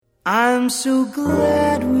I'm so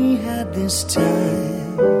glad we had this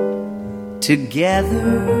time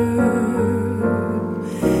together,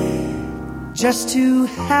 just to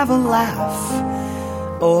have a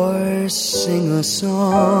laugh or sing a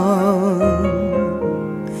song.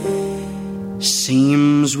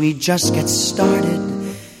 Seems we just get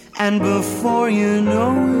started, and before you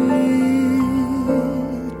know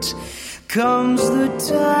it, comes the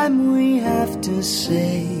time we have to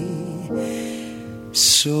say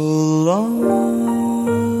so long.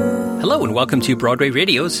 Hello and welcome to Broadway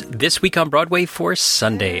Radio's This Week on Broadway for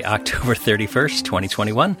Sunday, October 31st,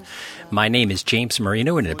 2021. My name is James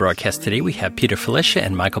Marino, and in the broadcast today we have Peter Felicia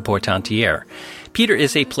and Michael Portantiere. Peter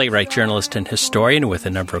is a playwright, journalist, and historian with a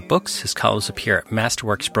number of books. His columns appear at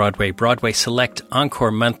Masterworks Broadway, Broadway Select,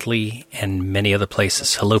 Encore Monthly, and many other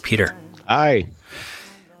places. Hello, Peter. Hi.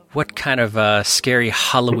 What kind of scary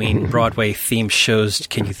Halloween Broadway-themed shows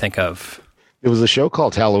can you think of? There was a show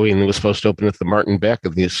called Halloween that was supposed to open at the Martin Beck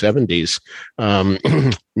in the 70s.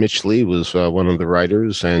 Mitch Lee was one of the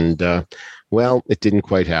writers, and well, it didn't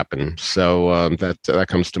quite happen. So that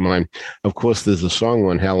comes to mind. Of course, there's a song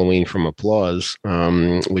on Halloween from Applause,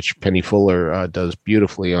 which Penny Fuller does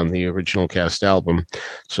beautifully on the original cast album.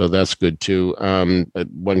 So that's good, too.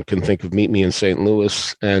 One can think of Meet Me in St.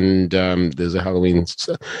 Louis, and there's a Halloween...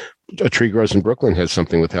 A Tree Grows in Brooklyn has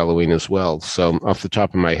something with Halloween as well. So off the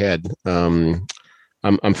top of my head,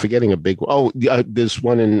 I'm forgetting a big. There's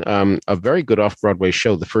one in a very good off-Broadway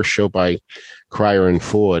show, the first show by Cryer and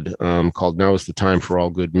Ford, called "Now Is the Time for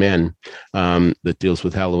All Good Men," that deals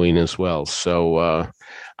with Halloween as well. So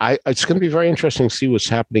it's going to be very interesting to see what's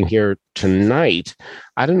happening here tonight.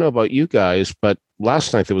 I don't know about you guys, but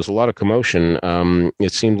last night there was a lot of commotion.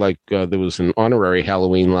 It seemed like there was an honorary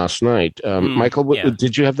Halloween last night. Michael,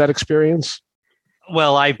 did you have that experience?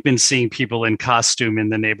 Well, I've been seeing people in costume in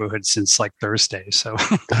the neighborhood since like Thursday, so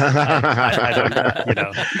I don't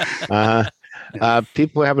know.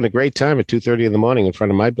 People are having a great time at 2:30 in the morning in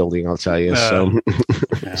front of my building, I'll tell you. So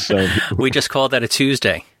we just call that a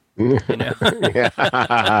Tuesday. You know?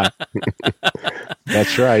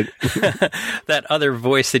 That's right. That other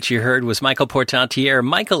voice that you heard was Michael Portantiere.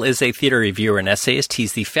 Michael is a theater reviewer and essayist.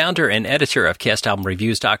 He's the founder and editor of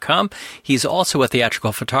castalbumreviews.com. He's also a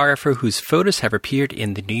theatrical photographer whose photos have appeared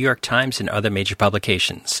in the New York Times and other major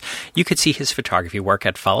publications. You could see his photography work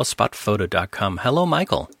at followspotphoto.com. Hello,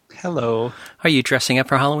 Michael. Hello. Are you dressing up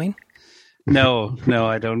for Halloween? No,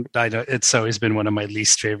 I don't. It's always been one of my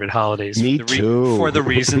least favorite holidays. Me too. For the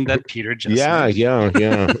reason that Peter just said. Yeah.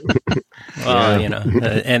 Well,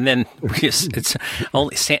 and then it's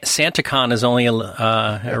only SantaCon is only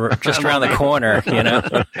just around the corner.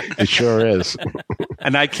 It sure is.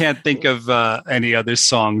 And I can't think of any other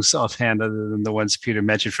songs offhand other than the ones Peter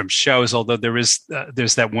mentioned from shows. Although there's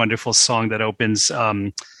that wonderful song that opens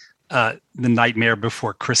 "The Nightmare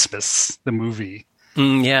Before Christmas," the movie.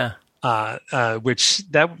 Yeah. Which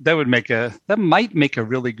that might make a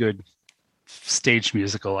really good stage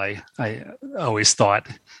musical. I always thought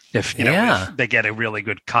if they get a really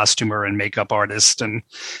good costumer and makeup artist and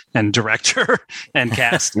director and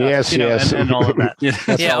cast, yes, and all of that.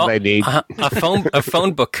 That's all they need. A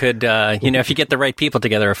phone book could, if you get the right people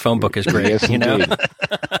together, a phone book is great. Yes,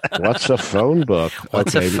 What's a phone book?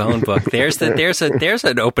 What's a phone book? There's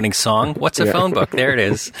an opening song. What's a phone book? There it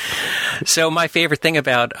is. So my favorite thing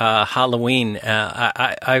about Halloween,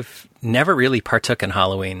 I've never really partook in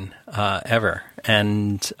Halloween ever,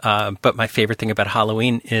 and but my favorite thing about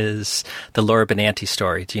Halloween is the Laura Benanti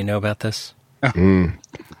story. Do you know about this?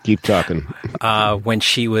 Keep talking. When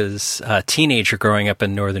she was a teenager growing up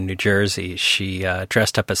in northern New Jersey, she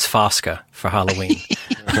dressed up as Fosca for Halloween.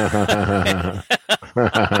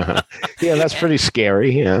 Yeah, that's pretty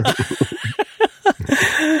scary. Yeah.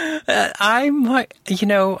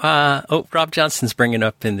 Rob Johnson's bringing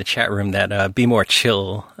up in the chat room that Be More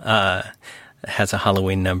Chill has a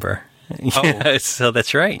Halloween number. Oh. So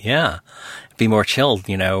that's right. Yeah. Be More Chill,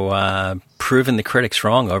 proving the critics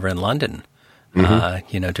wrong over in London.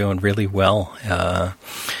 Mm-hmm. Doing really well.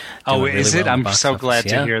 Is it? I'm so glad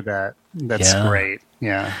to hear that. That's great.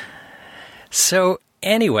 Yeah. So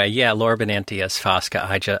anyway, Laura Benanti as Fosca,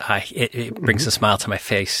 it brings a smile to my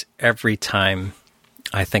face every time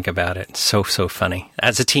I think about it. So funny.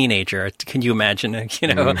 As a teenager, can you imagine,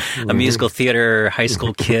 a musical theater high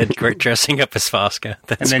school kid dressing up as Fosca?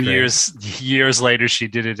 That's and then great. years later, she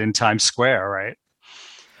did it in Times Square, right?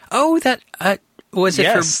 Oh, that was it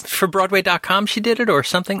yes. for Broadway.com she did it or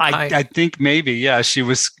something? I think maybe, yeah. She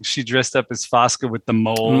dressed up as Fosca with the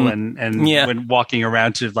mole and when walking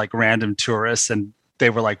around to like random tourists, and they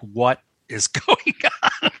were like, "What is going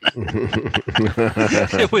on?"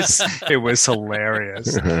 It was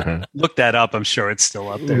hilarious. Look that up. I'm sure it's still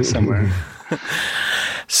up there somewhere.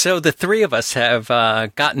 So the three of us have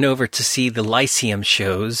gotten over to see the Lyceum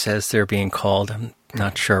shows, as they're being called. I'm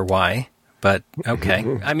not sure why, but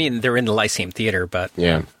okay. I mean, they're in the Lyceum Theater, but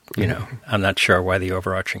yeah. I'm not sure why the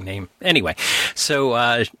overarching name. Anyway,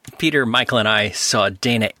 so Peter, Michael, and I saw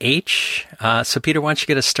Dana H. So Peter, why don't you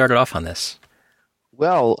get us started off on this?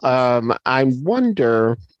 Well, I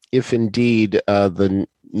wonder if indeed the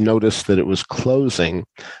notice that it was closing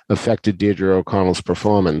affected Deirdre O'Connell's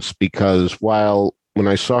performance, because when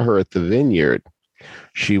I saw her at the Vineyard,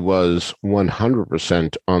 she was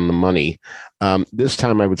 100% on the money. This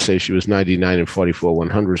time I would say she was 99 and 44,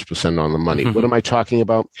 100% on the money. What am I talking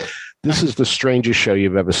about? This is the strangest show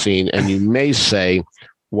you've ever seen, and you may say,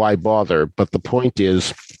 why bother? But the point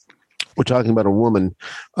is, we're talking about a woman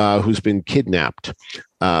who's been kidnapped.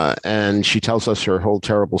 And she tells us her whole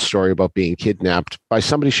terrible story about being kidnapped by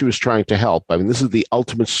somebody she was trying to help. I mean, this is the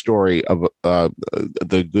ultimate story of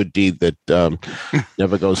the good deed that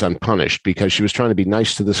never goes unpunished, because she was trying to be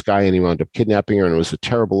nice to this guy and he wound up kidnapping her, and it was a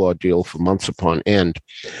terrible ordeal for months upon end.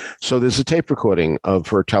 So there's a tape recording of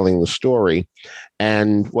her telling the story.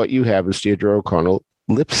 And what you have is Deirdre O'Connell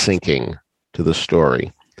lip syncing to the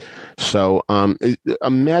story. So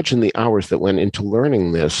imagine the hours that went into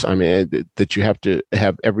learning this. I mean, that you have to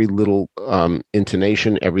have every little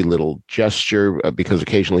intonation, every little gesture, because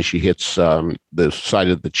occasionally she hits the side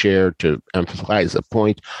of the chair to emphasize a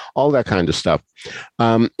point, all that kind of stuff.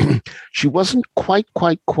 She wasn't quite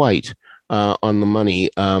on the money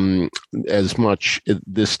as much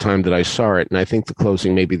this time that I saw it, and I think the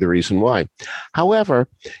closing may be the reason why. However,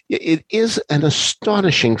 it is an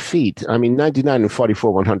astonishing feat. I mean, 99 and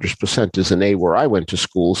 44 100% is an A where I went to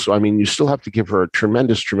school, so I mean, you still have to give her a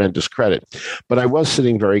tremendous credit. But I was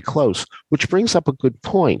sitting very close, which brings up a good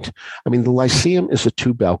point. I mean, the Lyceum is a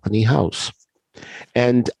 2-balcony house.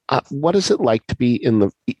 And what is it like to be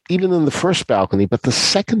even in the first balcony, but the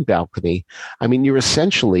second balcony? I mean, you're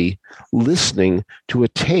essentially listening to a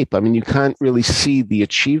tape. I mean, you can't really see the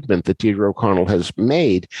achievement that Deirdre O'Connell has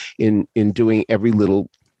made in doing every little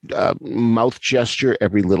mouth gesture,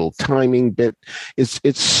 every little timing bit. It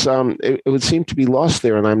would seem to be lost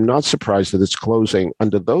there, and I'm not surprised that it's closing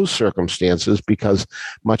under those circumstances, because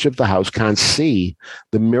much of the house can't see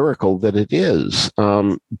the miracle that it is.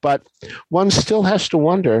 But one still has to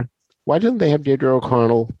wonder, why didn't they have Deirdre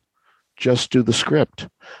O'Connell just do the script?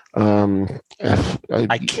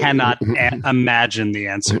 I cannot imagine the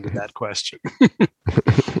answer to that question.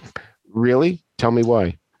 Really? Tell me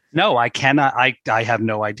why. No, I cannot. I have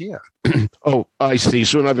no idea. Oh, I see.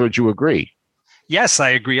 So in other words, you agree? Yes, I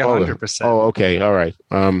agree 100%. Oh, okay. All right.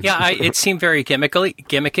 It seemed very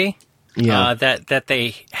gimmicky. Yeah. That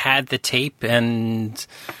they had the tape and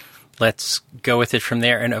let's go with it from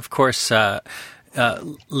there. And of course,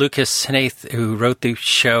 Lucas Hnath, who wrote the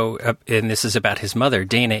show, and this is about his mother,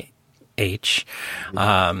 Dana H.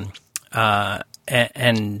 And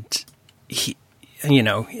he,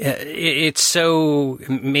 it's so,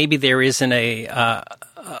 maybe there isn't a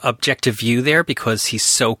objective view there because he's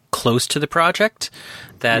so close to the project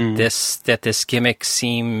that this gimmick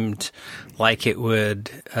seemed like it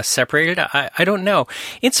would separate it. I don't know.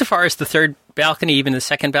 Insofar as the third balcony, even the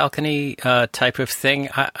second balcony type of thing,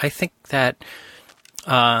 I think that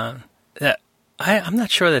I'm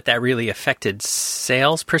not sure that really affected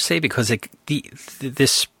sales per se, because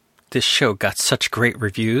this show got such great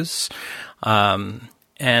reviews.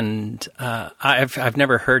 And I've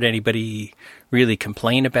never heard anybody really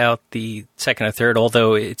complain about the second or third,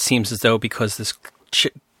 although it seems as though because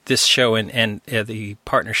this show and the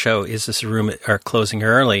partner show Is This a Room are closing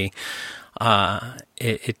early,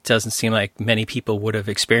 it doesn't seem like many people would have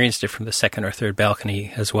experienced it from the second or third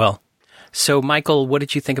balcony as well. So, Michael, what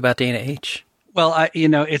did you think about Dana H.? Well,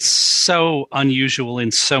 it's so unusual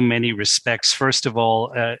in so many respects. First of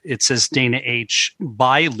all, it says Dana H.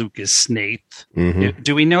 by Lucas Hnath. Mm-hmm.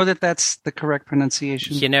 Do we know that that's the correct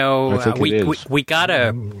pronunciation? We got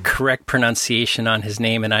a correct pronunciation on his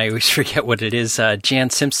name, and I always forget what it is.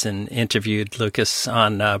 Jan Simpson interviewed Lucas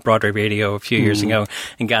on Broadway Radio a few years ago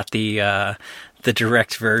and got the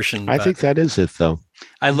direct version. I think that is it, though.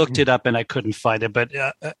 I looked it up and I couldn't find it, but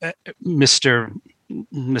Mr.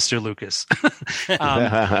 Lucas.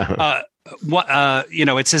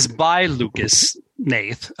 It says by Lucas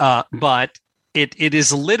Hnath, but it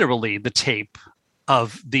is literally the tape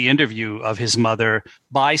of the interview of his mother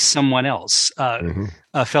by someone else,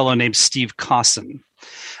 a fellow named Steve Cosson.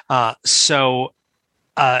 So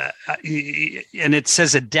and it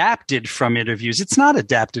says adapted from interviews. It's not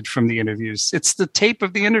adapted from the interviews. It's the tape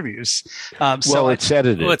of the interviews. Well, it's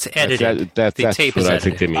edited. Well, it's edited. That's tape what is I edited.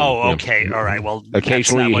 think they mean. Oh, okay. All right. Well,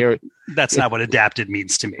 occasionally you hear it. That's not what adapted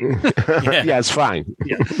means to me. Yeah, it's fine.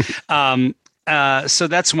 Yeah. So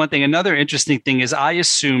that's one thing. Another interesting thing is I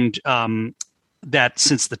assumed that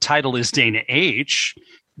since the title is Dana H.,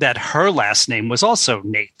 that her last name was also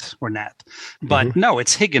Nath or Nat. But no,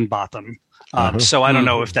 it's Higginbotham. So I don't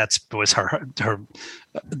know if was her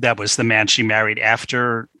that was the man she married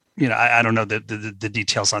after. I don't know the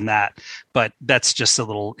details on that, but that's just a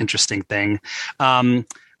little interesting thing.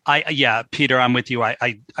 Peter, I'm with you.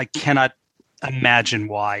 I cannot imagine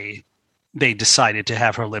why they decided to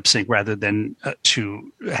have her lip sync rather than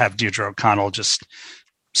to have Deirdre O'Connell just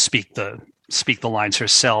speak the lines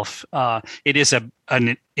herself. It is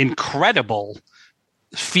an incredible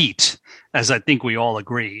feat, as I think we all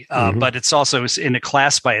agree. But it's also in a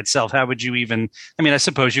class by itself. How would you even, I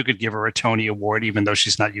suppose you could give her a Tony Award, even though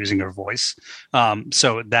she's not using her voice.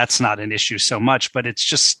 So that's not an issue so much, but it's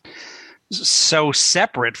just so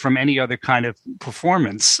separate from any other kind of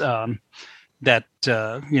performance that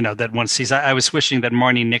one sees. I was wishing that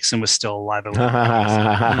Marnie Nixon was still alive.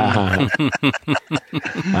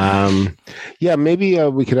 Maybe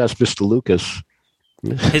we could ask Mr. Lucas.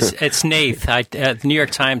 It's Nath. The New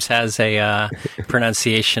York Times has a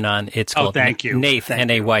pronunciation on it's called thank you. Nath,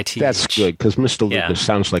 Nayth. That's good because Mr. Lucas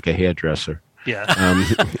sounds like a hairdresser. Yeah.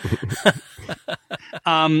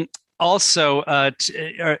 Also,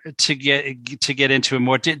 to get into it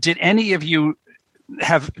more, did any of you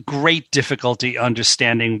have great difficulty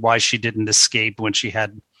understanding why she didn't escape when she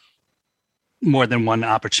had more than one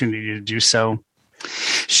opportunity to do so?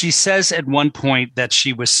 She says at one point that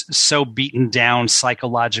she was so beaten down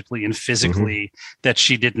psychologically and physically that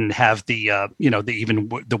she didn't have the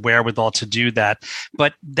wherewithal to do that.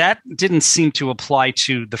 But that didn't seem to apply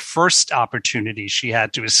to the first opportunity she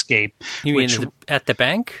had to escape. You mean at the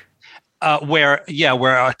bank? Where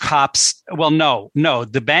cops,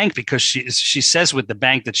 the bank, because she says with the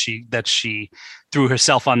bank that she threw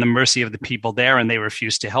herself on the mercy of the people there and they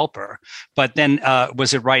refused to help her. But then,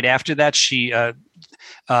 was it right after that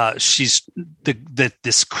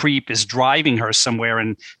this creep is driving her somewhere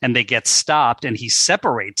and they get stopped and he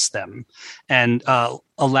separates them and,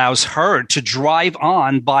 allows her to drive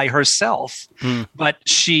on by herself, but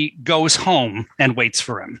she goes home and waits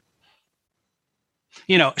for him.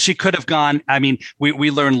 She could have gone.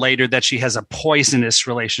 We learn later that she has a poisonous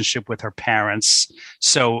relationship with her parents.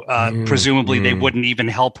 So presumably they wouldn't even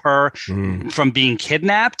help her from being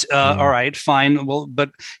kidnapped. All right, fine. Well,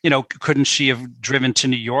 but, couldn't she have driven to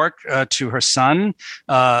New York to her son?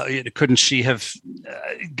 Couldn't she have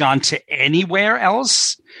gone to anywhere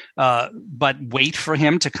else but wait for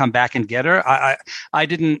him to come back and get her? I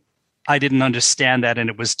didn't understand that, and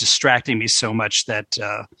it was distracting me so much that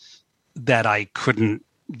I couldn't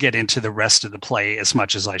get into the rest of the play as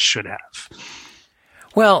much as I should have.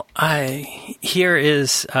 Well, here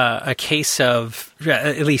is a case of,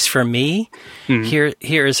 at least for me, here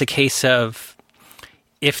is a case of,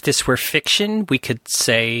 if this were fiction, we could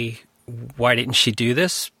say, why didn't she do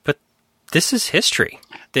this? But this is history.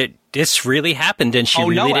 That this really happened, and she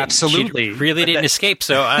really didn't escape.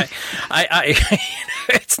 So I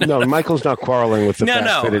it's not no, Michael's not quarreling with the fact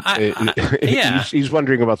that he's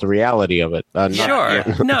wondering about the reality of it.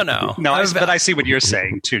 No. But I see what you're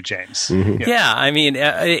saying too, James.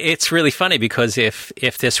 It's really funny because if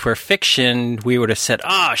this were fiction, we would have said,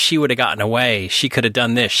 she would have gotten away. She could have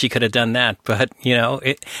done this. She could have done that. But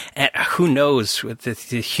who knows what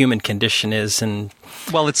the human condition is? And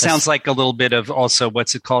well, it sounds like a little bit of also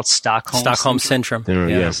what's it called, Stockholm syndrome.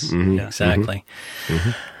 Yes, exactly.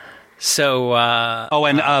 So,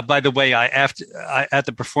 by the way, at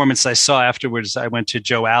the performance I saw afterwards, I went to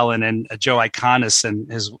Joe Allen and Joe Iconis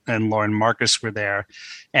and Lauren Marcus were there,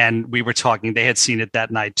 and we were talking. They had seen it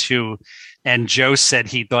that night too, and Joe said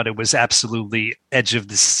he thought it was absolutely edge of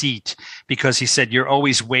the seat because he said you're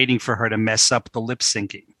always waiting for her to mess up the lip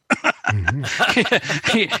syncing.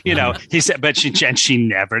 He said, but she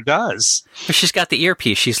never does. But she's got the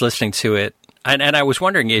earpiece. She's listening to it, and I was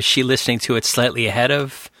wondering, is she listening to it slightly ahead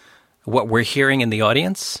of what we're hearing in the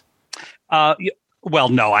audience? Well,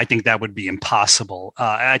 no, I think that would be impossible.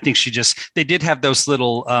 I think they did have those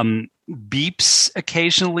little beeps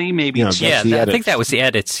occasionally, maybe. Yeah, I think that was the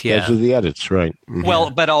edits. Yeah, those are the edits, right? Mm-hmm. Well,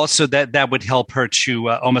 but also that would help her to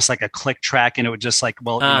almost like a click track, and it would just like,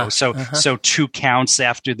 so 2 counts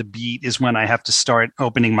after the beat is when I have to start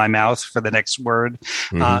opening my mouth for the next word.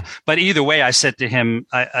 Mm-hmm. But either way, I said to him,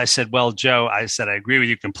 I said, well, Joe, I said, I agree with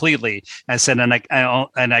you completely. I said, and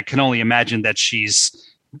I can only imagine that she's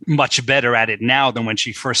much better at it now than when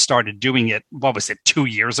she first started doing it. What was it, 2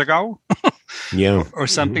 years ago? Yeah. Or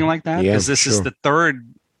something like that? Yeah, because this is the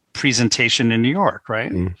third presentation in New York,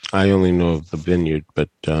 right? I only know of the Vineyard, but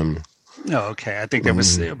oh, okay. I think there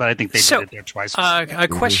was, but I think they did it there twice. A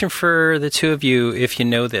question for the two of you, if you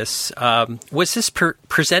know this: was this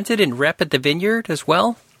presented in Rep at the Vineyard as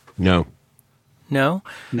well? No.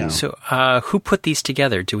 So, who put these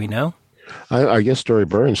together? Do we know? I guess Dory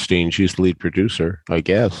Bernstein. She's the lead producer. I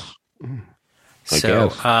guess.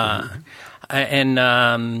 And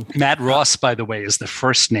Matt Ross, by the way, is the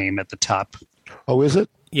first name at the top. Oh, is it?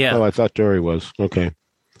 Yeah. Oh, I thought Dory was. Okay.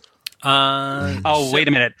 Wait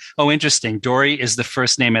a minute. Oh, interesting. Dory is the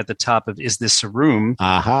first name at the top of Is This a Room?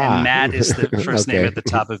 Aha. And Matt is the first name at the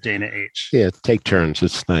top of Dana H. Yeah, take turns.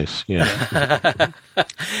 It's nice. Yeah.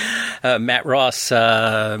 Matt Ross,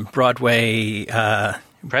 Broadway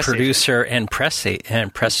producer and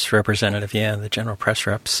press representative. Yeah, the general press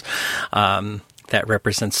reps. That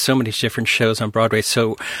represents so many different shows on Broadway.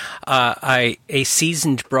 So, a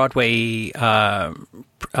seasoned Broadway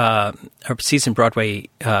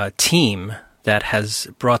team that has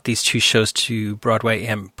brought these 2 shows to Broadway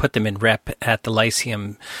and put them in Rep at the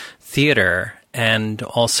Lyceum Theater, and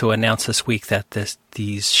also announced this week that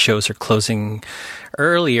these shows are closing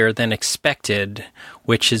earlier than expected,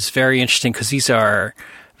 which is very interesting because these are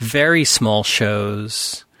very small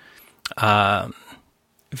shows.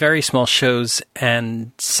 Very small shows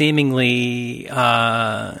and seemingly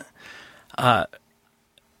very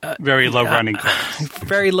low running costs.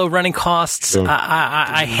 Very low running costs.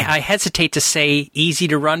 I hesitate to say easy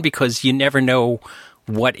to run because you never know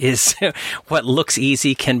what looks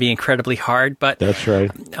easy can be incredibly hard. But that's right.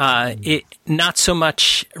 It not so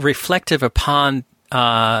much reflective upon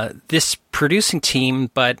this producing team,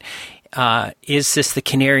 but is this the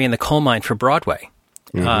canary in the coal mine for Broadway?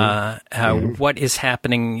 What is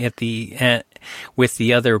happening at with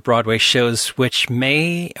the other Broadway shows, which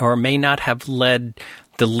may or may not have led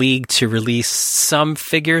the league to release some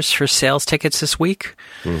figures for sales tickets this week?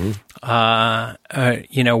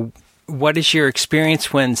 What is your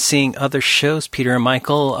experience when seeing other shows, Peter and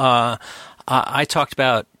Michael? I talked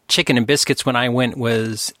about Chicken and Biscuits when I went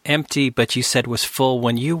was empty, but you said was full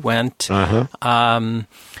when you went.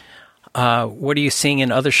 What are you seeing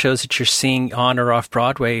in other shows that you're seeing on or off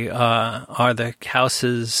Broadway? Are the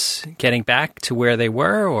houses getting back to where they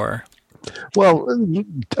were, or? Well,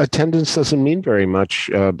 attendance doesn't mean very much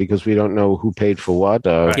because we don't know who paid for what.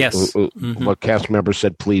 Yes. What cast member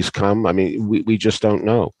said, please come. I mean, we just don't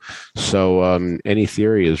know. So any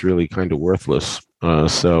theory is really kind of worthless.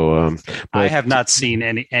 I have not seen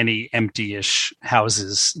any empty-ish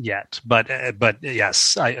houses yet, but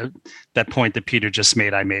yes, that point that Peter just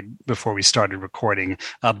made, I made before we started recording.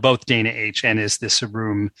 Both Dana H and Is This a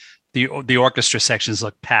Room, the orchestra sections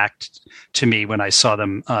look packed to me when I saw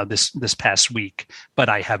them this past week, but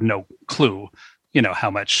I have no clue,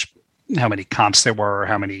 how many comps there were, or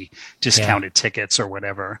how many discounted tickets or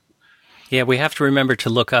whatever. Yeah, we have to remember to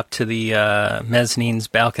look up to the mezzanines,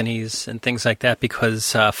 balconies, and things like that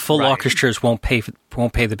because full orchestras won't pay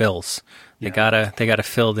the bills. They gotta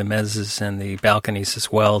fill the mezzes and the balconies as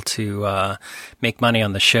well to make money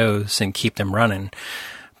on the shows and keep them running.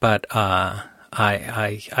 But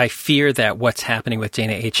I fear that what's happening with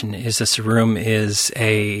Dana H and Is This a Room is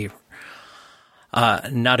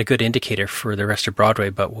not a good indicator for the rest of Broadway,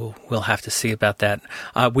 but we'll have to see about that.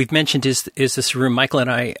 We've mentioned Is This a Room? Michael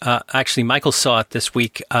and I, actually Michael saw it this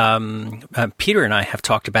week. Peter and I have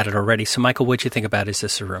talked about it already. So Michael, what'd you think about Is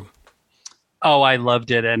This a Room? Oh, I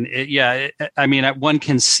loved it. And one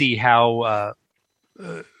can see how,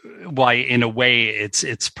 why in a way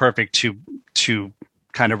it's perfect to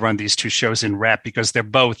kind of run these 2 shows in Rep because they're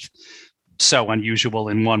both so unusual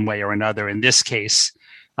in one way or another. In this case,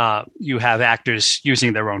 you have actors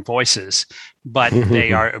using their own voices, but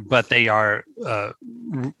they are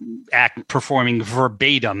performing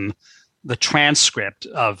verbatim the transcript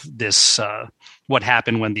of this. What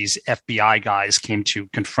happened when these FBI guys came to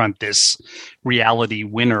confront this reality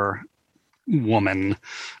winner woman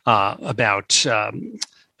about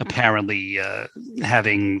apparently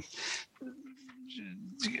having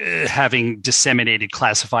disseminated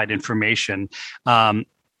classified information,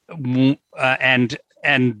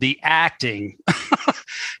 and the acting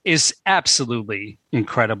is absolutely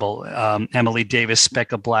incredible. Emily Davis,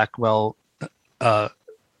 Becca Blackwell,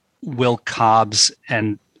 Will Cobbs,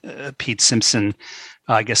 and Pete Simpson.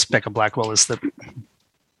 I guess Becca Blackwell is the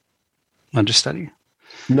understudy.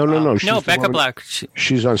 No. No, Becca Black.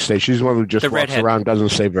 She's on stage. She's the one who just walks redhead around, doesn't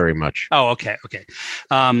say very much. Oh, okay.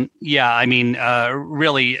 Yeah, I mean,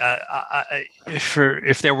 really,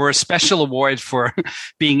 if there were a special award for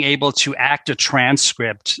being able to act a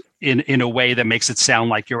transcript in a way that makes it sound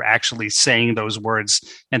like you're actually saying those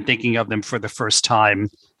words and thinking of them for the first time,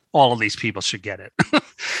 all of these people should get it.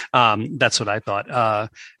 That's what I thought.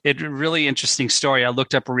 It really interesting story. I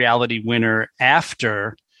looked up a reality winner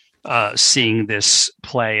after seeing this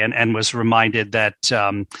play and was reminded that,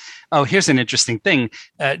 here's an interesting thing.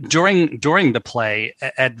 During the play,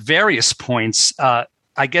 at various points,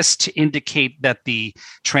 I guess to indicate that the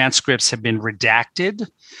transcripts have been redacted,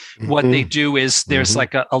 what they do is there's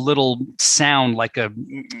like a little sound, like a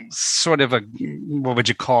sort of a, what would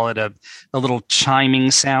you call it? A little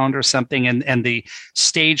chiming sound or something. And the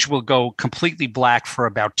stage will go completely black for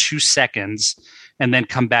about 2 seconds and then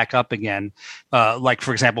come back up again. Like,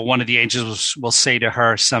 for example, one of the angels will say to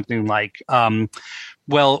her something like,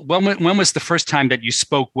 well, when was the first time that you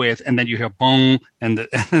spoke with, and then you hear boom, and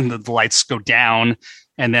the lights go down,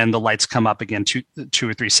 and then the lights come up again 2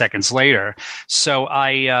 or 3 seconds later. So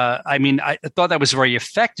I mean, I thought that was very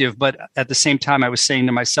effective, but at the same time, I was saying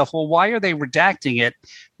to myself, well, why are they redacting it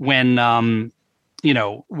when,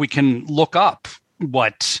 we can look up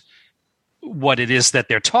what it is that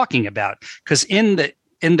they're talking about? Because in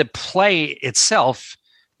the play itself,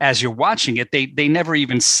 as you're watching it, they never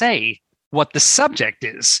even say what the subject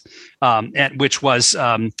is, which was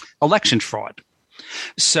election fraud.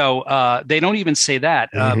 So they don't even say that,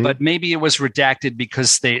 but maybe it was redacted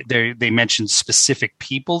because they mentioned specific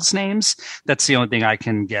people's names. That's the only thing I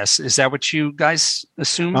can guess. Is that what you guys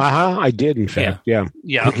assumed? I did, in fact. Yeah.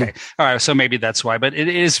 Okay. All right. So maybe that's why. But it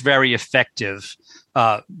is very effective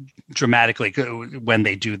dramatically when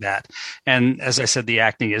they do that. And as I said, the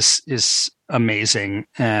acting is amazing.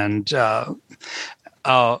 And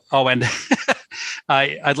and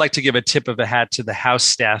I'd like to give a tip of the hat to the house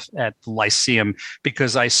staff at the Lyceum,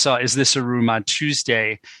 because I saw Is This a Room on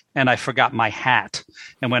Tuesday, and I forgot my hat.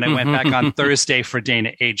 And when I went back on Thursday for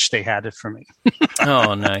Dana H, they had it for me.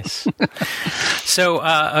 Oh, nice. So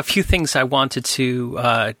a few things I wanted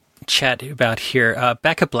to chat about here.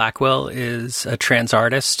 Becca Blackwell is a trans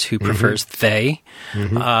artist who prefers they.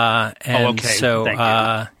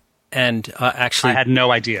 And actually, I had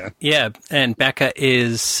no idea. Yeah, and Becca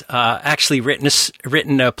is actually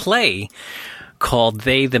written a play called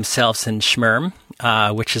 "They Themselves and Schmerm,"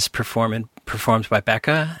 which is performed by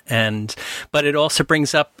Becca, but it also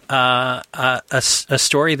brings up a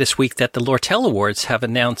story this week that the Lortel Awards have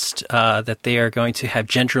announced that they are going to have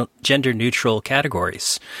gender neutral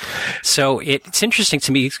categories. So it's interesting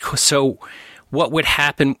to me. So, what would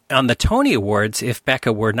happen on the Tony Awards if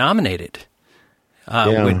Becca were nominated?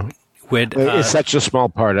 It's such a small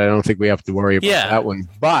part. I don't think we have to worry about that one.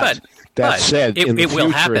 But that said, in the future,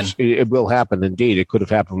 will happen. It will happen indeed. It could have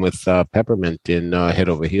happened with Peppermint in Head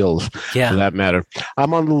Over Heels, for that matter.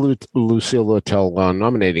 I'm on the Lucille Lortel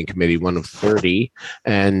nominating committee, one of 30,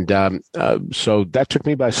 and so that took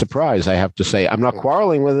me by surprise, I have to say. I'm not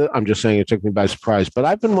quarreling with it. I'm just saying it took me by surprise. But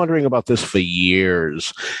I've been wondering about this for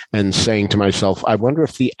years and saying to myself, I wonder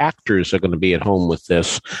if the actors are going to be at home with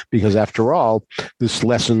this, because after all, this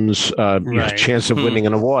lessens chance of winning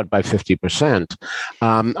an award by 50%.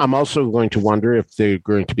 I'm also going to wonder if there are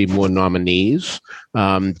going to be more nominees,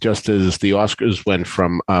 just as the Oscars went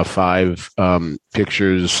from 5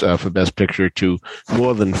 pictures for Best Picture to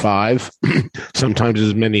more than 5, sometimes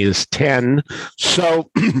as many as 10. So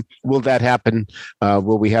will that happen?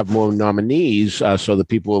 Will we have more nominees so that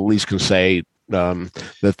people at least can say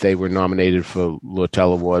that they were nominated for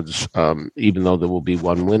Lortel Awards, even though there will be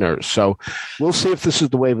one winner? So we'll see if this is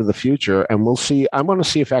the wave of the future, and we'll see. I want to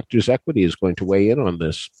see if Actors Equity is going to weigh in on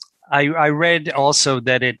this. I read also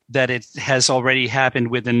that it has already happened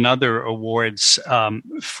with another awards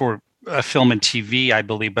for film and TV, I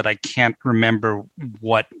believe, but I can't remember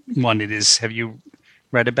what one it is. Have you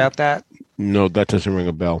read about that? No, that doesn't ring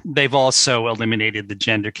a bell. They've also eliminated the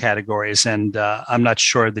gender categories, and I'm not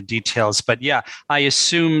sure of the details. But yeah, I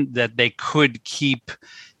assume that they could keep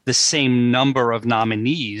the same number of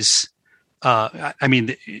nominees. I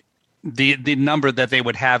mean, the number that they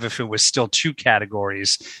would have if it was still 2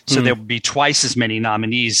 categories. So there would be twice as many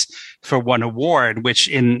nominees for one award, which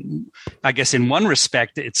I guess in one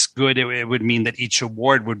respect, it's good. It would mean that each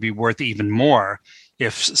award would be worth even more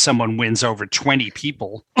if someone wins over 20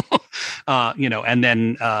 people. and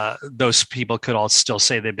then those people could all still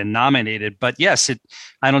say they've been nominated. But yes,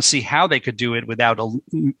 I don't see how they could do it without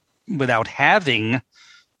having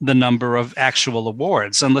the number of actual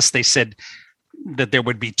awards, unless they said that there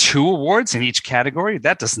would be 2 awards in each category.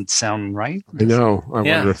 That doesn't sound right. I know. I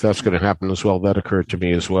wonder if that's going to happen as well. That occurred to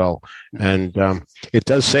me as well. And it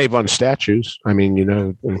does save on statues. I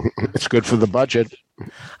mean, it's good for the budget.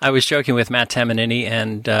 I was joking with Matt Tamanini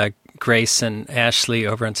and Grace and Ashley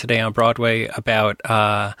over on Today on Broadway about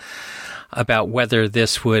whether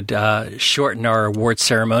this would shorten our award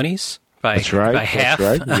ceremonies. That's right. By half.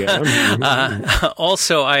 That's right. Yeah.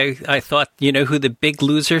 Also, I thought, who the big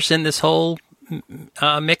losers in this whole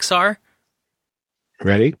mix are?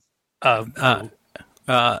 Ready?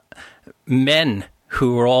 Men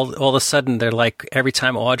who are all of a sudden, they're like, every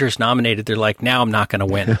time Audra's nominated, they're like, now I'm not going to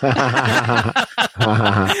win.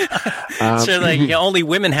 So only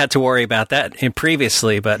women had to worry about that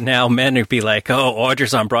previously, but now men would be like, oh,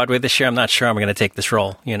 Audra's on Broadway this year. I'm not sure I'm going to take this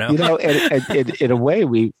role, in a way,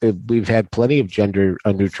 we've had plenty of gender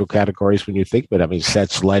neutral categories when you think about it. I mean,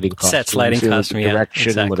 sets, lighting, costumes,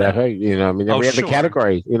 direction, exactly. Whatever. Every other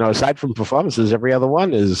category, aside from performances, every other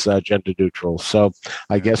one is gender neutral. So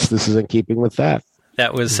I guess this is in keeping with that.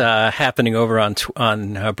 That was happening over on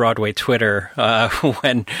Broadway Twitter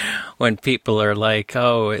when people are like,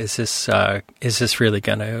 "Oh, is this really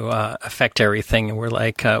going to affect everything?" And we're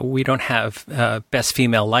like, "We don't have best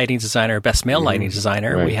female lighting designer, best male lighting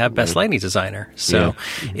designer. Right, we have best lighting designer, so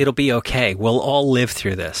it'll be okay. We'll all live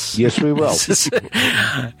through this." Yes, we will. It's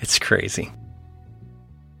crazy.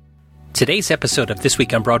 Today's episode of This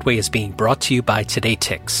Week on Broadway is being brought to you by Today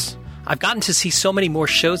Tix. I've gotten to see so many more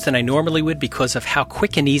shows than I normally would because of how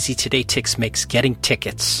quick and easy Today Tix makes getting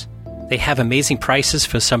tickets. They have amazing prices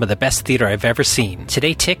for some of the best theater I've ever seen.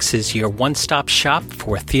 Today Tix is your one-stop shop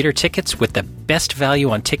for theater tickets with the best value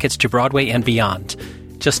on tickets to Broadway and beyond.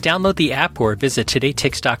 Just download the app or visit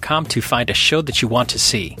todaytix.com to find a show that you want to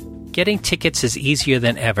see. Getting tickets is easier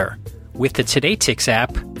than ever. With the Today Tix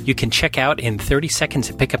app, you can check out in 30 seconds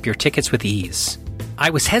and pick up your tickets with ease. I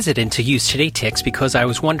was hesitant to use Today Tix because I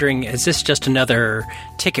was wondering, is this just another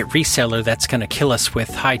ticket reseller that's going to kill us with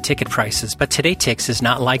high ticket prices? But Today Tix is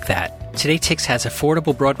not like that. Today Tix has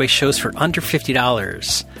affordable Broadway shows for under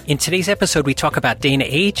 $50. In today's episode, we talk about Dana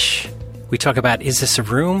H., we talk about Is This a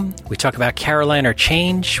Room? We talk about Caroline or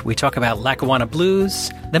Change. We talk about Lackawanna Blues.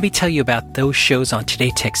 Let me tell you about those shows on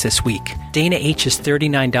Today Tix this week. Dana H. is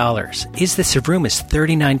 $39. Is This a Room is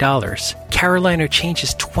 $39. Caroline or Change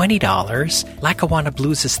is $20. Lackawanna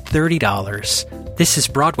Blues is $30. This is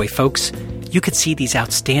Broadway, folks. You could see these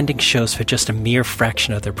outstanding shows for just a mere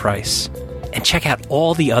fraction of their price. And check out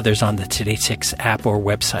all the others on the Today Tix app or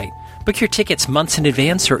website. Book your tickets months in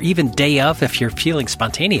advance or even day of if you're feeling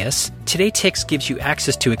spontaneous. Today Tix gives you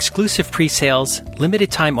access to exclusive pre-sales,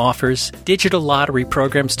 limited time offers, digital lottery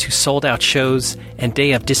programs to sold-out shows, and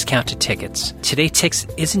day of discounted tickets. Today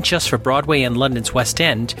Tix isn't just for Broadway and London's West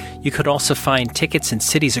End. You could also find tickets in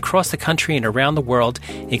cities across the country and around the world,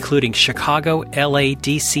 including Chicago, LA,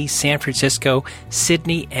 DC, San Francisco,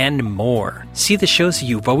 Sydney, and more. See the shows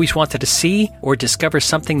you've always wanted to see or discover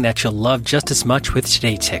something that you'll love just as much with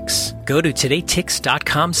Today Tix. Go to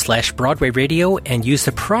todaytix.com/Broadway Radio and use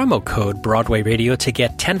the promo code Broadway Radio to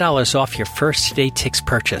get $10 off your first Today Tix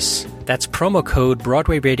purchase. That's promo code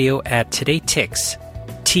Broadway Radio at todaytix,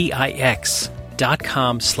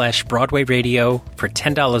 TIX.com/Broadway Radio for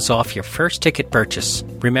 $10 off your first ticket purchase.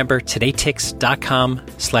 Remember,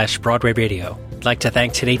 todaytix.com/Broadway Radio. I'd like to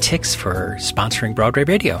thank Today Tix for sponsoring Broadway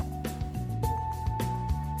Radio.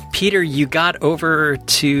 Peter, you got over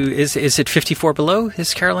to, is it 54 below?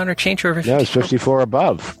 Is Caroline or Change over 54? No, it's 54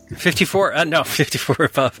 above. 54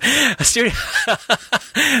 above. Studio,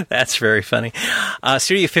 that's very funny.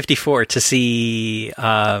 Studio 54 to see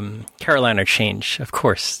Caroline or Change, of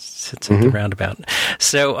course. It's at the roundabout.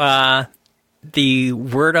 So the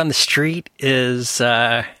word on the street is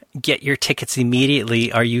get your tickets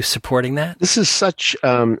immediately. Are you supporting that? This is such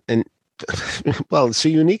well, it's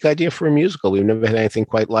a unique idea for a musical. We've never had anything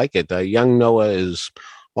quite like it. Young Noah is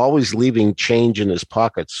always leaving change in his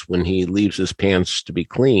pockets when he leaves his pants to be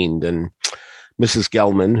cleaned. And Mrs.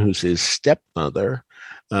 Gelman, who's his stepmother,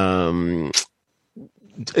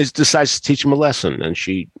 decides to teach him a lesson. And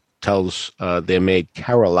she tells their maid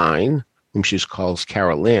Caroline, whom she calls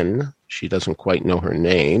Carolyn, she doesn't quite know her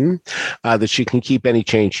name, that she can keep any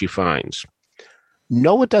change she finds.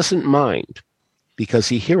 Noah doesn't mind, because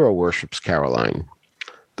he hero worships Caroline.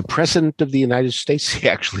 The President of the United States, he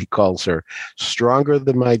actually calls her, stronger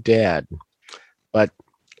than my dad. But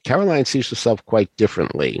Caroline sees herself quite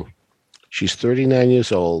differently. She's 39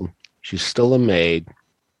 years old. She's still a maid.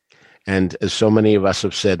 And as so many of us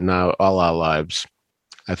have said now all our lives,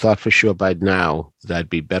 I thought for sure by now that I'd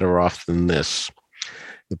be better off than this.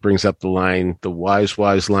 It brings up the line, the wise,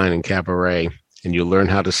 wise line in Cabaret, and you learn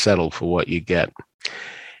how to settle for what you get.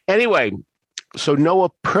 Anyway, so Noah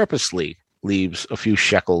purposely leaves a few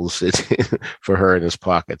shekels for her in his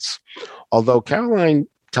pockets, although Caroline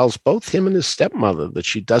tells both him and his stepmother that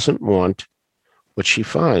she doesn't want what she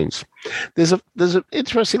finds. There's an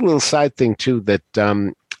interesting little side thing, too, that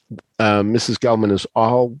Mrs. Gelman is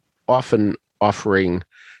often offering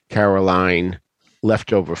Caroline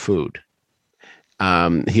leftover food.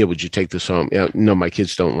 Here, would you take this home? No, my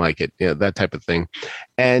kids don't like it. That type of thing.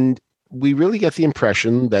 And we really get the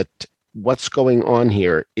impression that what's going on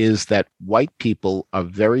here is that white people are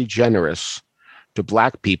very generous to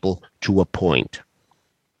black people to a point.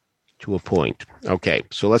 To a point. Okay,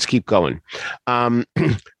 so let's keep going.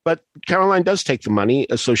 But Caroline does take the money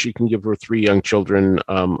so she can give her 3 young children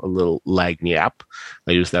a little lagniappe.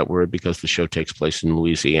 I use that word because the show takes place in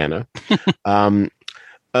Louisiana.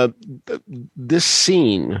 This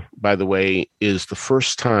scene, by the way, is the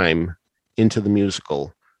first time into the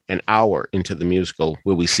musical, an hour into the musical,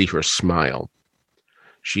 where we see her smile.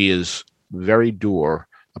 She is very dour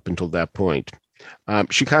up until that point.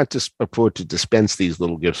 She can't afford to dispense these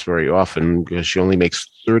little gifts very often because she only makes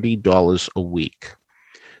 $30 a week.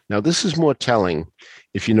 Now, this is more telling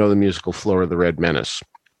if you know the musical Flora the Red Menace.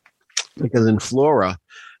 Because in Flora,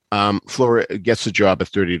 Flora gets a job at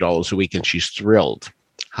 $30 a week and she's thrilled.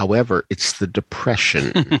 However, it's the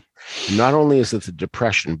Depression. Not only is it the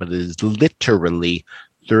Depression, but it is literally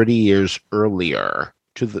 30 years earlier,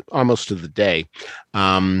 almost to the day.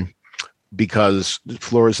 Because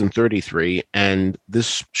Flora's in 33, and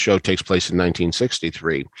this show takes place in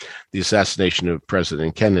 1963. The assassination of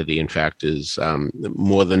President Kennedy, in fact, is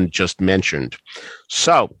more than just mentioned.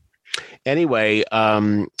 So, anyway,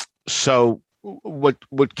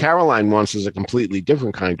 what Caroline wants is a completely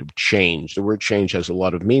different kind of change. The word change has a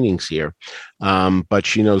lot of meanings here, but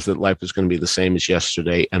she knows that life is going to be the same as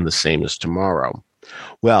yesterday and the same as tomorrow.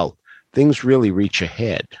 Well, things really reach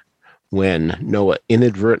ahead when Noah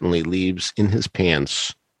inadvertently leaves in his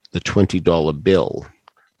pants the $20 bill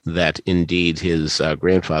that indeed his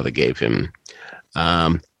grandfather gave him.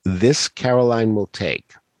 This Caroline will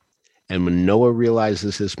take. And when Noah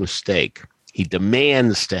realizes his mistake, he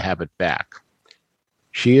demands to have it back.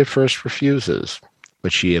 She at first refuses,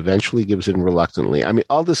 but she eventually gives in reluctantly. I mean,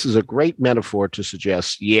 all this is a great metaphor to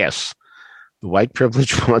suggest, yes, the white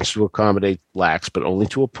privilege wants to accommodate blacks, but only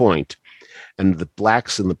to a point. And the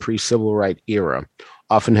blacks in the pre-civil rights era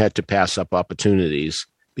often had to pass up opportunities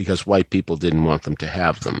because white people didn't want them to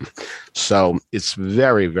have them. So it's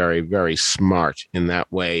very, very, very smart in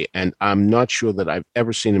that way. And I'm not sure that I've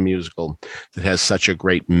ever seen a musical that has such a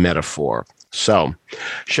great metaphor. So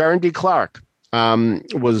Sharon D. Clarke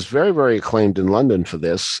was very, very acclaimed in London for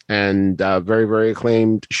this, and very, very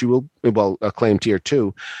acclaimed. She will, well, acclaimed here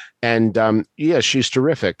too. And yeah, she's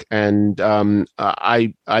terrific. And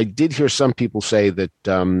I did hear some people say that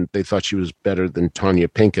they thought she was better than Tonya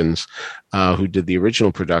Pinkins, who did the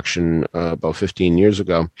original production about 15 years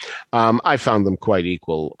ago. I found them quite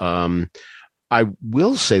equal. I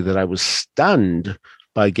will say that I was stunned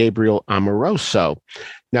by Gabriel Amoroso.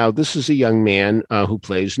 Now, this is a young man who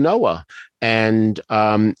plays Noah. And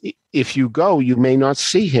if you go, you may not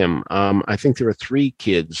see him. I think there are 3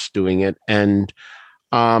 kids doing it. And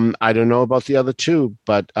I don't know about the other 2,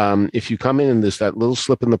 but if you come in and there's that little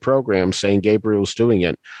slip in the program saying Gabriel's doing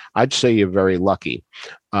it, I'd say you're very lucky.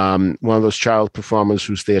 One of those child performers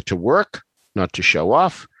who's there to work, not to show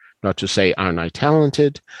off, not to say, aren't I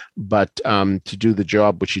talented, but to do the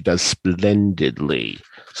job, which he does splendidly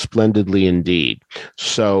indeed.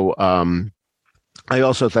 So I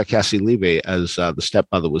also thought Cassie Levy as the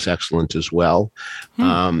stepmother was excellent as well.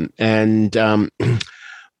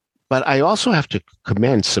 But I also have to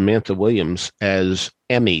commend Samantha Williams as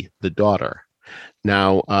Emmy, the daughter.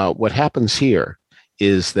 Now, what happens here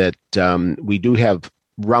is that we do have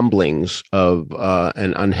rumblings of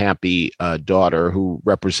an unhappy daughter who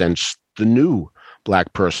represents the new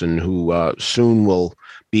black person who soon will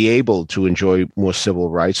be able to enjoy more civil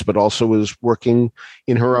rights, but also is working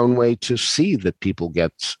in her own way to see that people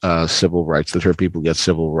get civil rights, that her people get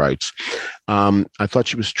civil rights. I thought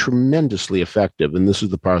she was tremendously effective, and this is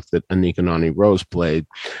the part that Anika Noni Rose played,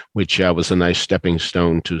 which was a nice stepping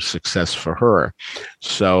stone to success for her.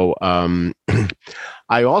 So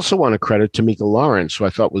I also want to credit Tamika Lawrence, who I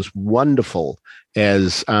thought was wonderful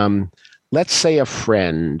as, let's say, a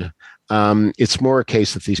friend. It's more a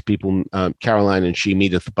case that these people, Caroline and she,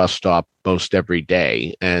 meet at the bus stop most every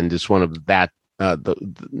day, and it's one of that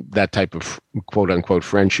that type of quote unquote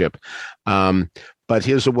friendship. But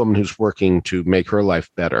here's a woman who's working to make her life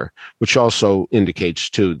better, which also indicates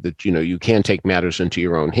too that you can take matters into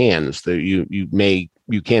your own hands. That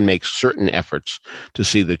you can make certain efforts to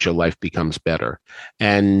see that your life becomes better.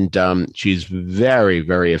 And she's very,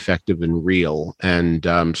 very effective and real. And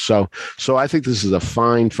so I think this is a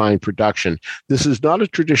fine production. This is not a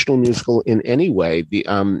traditional musical in any way.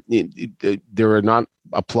 There are not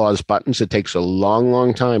applause buttons. It takes a long,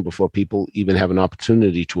 long time before people even have an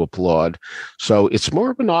opportunity to applaud. So it's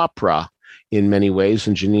more of an opera in many ways,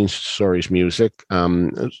 and Janine Sori's music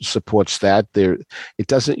supports that.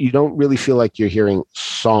 You don't really feel like you're hearing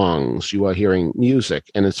songs. You are hearing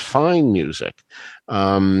music, and it's fine music.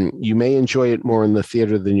 You may enjoy it more in the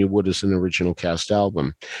theater than you would as an original cast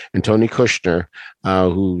album. And Tony Kushner,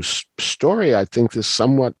 whose story I think this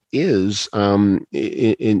somewhat is,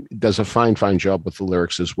 does a fine job with the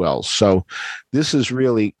lyrics as well. So this is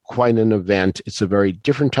really quite an event. It's a very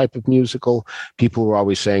different type of musical. People are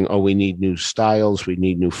always saying, oh, we need new styles, we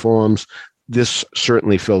need new forms. This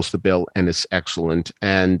certainly fills the bill, and it's excellent.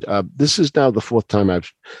 And this is now the fourth time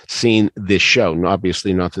I've seen this show. And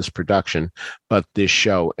obviously not this production, but this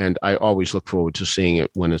show. And I always look forward to seeing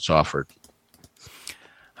it when it's offered.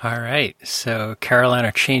 All right. So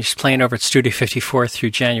Carolina Change playing over at Studio 54 through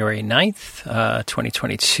January 9th,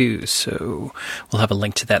 2022. So we'll have a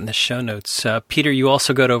link to that in the show notes. Peter, you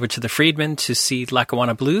also got over to the Friedman to see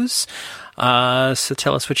Lackawanna Blues. So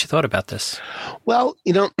tell us what you thought about this. Well,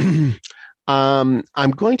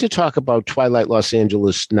 I'm going to talk about Twilight Los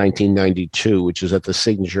Angeles 1992, which is at the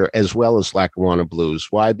Signature, as well as Lackawanna Blues.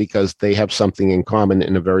 Why? Because they have something in common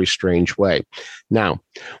in a very strange way. Now,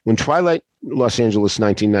 when Twilight Los Angeles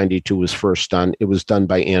 1992 was first done, it was done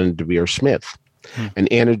by Anna Deavere Smith.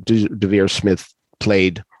 And Anna Deavere Smith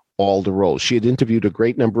played all the roles. She had interviewed a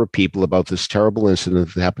great number of people about this terrible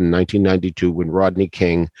incident that happened in 1992 when Rodney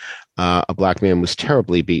King, a black man, was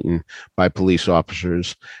terribly beaten by police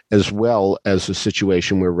officers, as well as a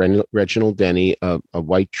situation where Reginald Denny, a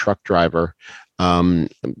white truck driver,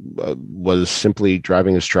 was simply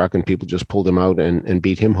driving his truck and people just pulled him out and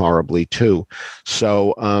beat him horribly too.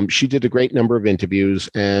 So she did a great number of interviews,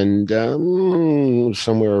 and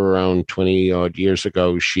somewhere around 20 odd years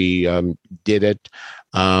ago, she did it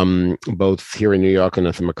both here in New York and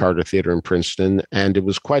at the McCarter Theater in Princeton, and it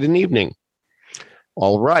was quite an evening.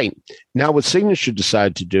 All right. Now, what Signature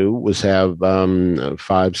decided to do was have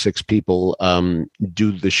 5-6 people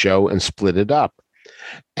do the show and split it up.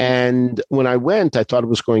 And when I went, I thought it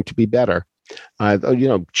was going to be better. I thought,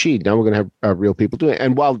 gee, now we're going to have real people doing it.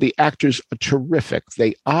 And while the actors are terrific,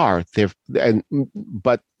 but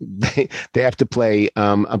they have to play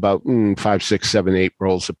about 5, 6, 7, 8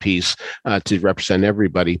 roles apiece to represent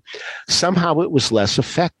everybody. Somehow it was less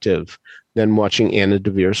effective than watching Anna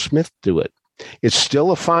Deavere Smith do it. It's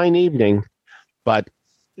still a fine evening, but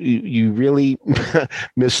you really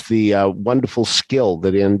miss the wonderful skill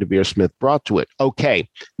that Anna Deavere Smith brought to it. Okay,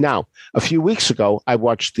 now, a few weeks ago, I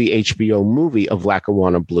watched the HBO movie of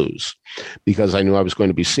Lackawanna Blues because I knew I was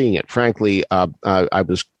going to be seeing it. Frankly, I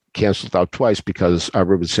was canceled out twice because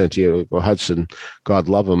Ruben Santiago Hudson, God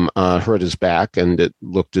love him, hurt his back, and it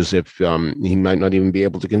looked as if he might not even be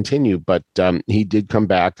able to continue. But he did come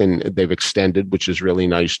back, and they've extended, which is really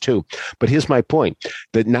nice too. But here's my point: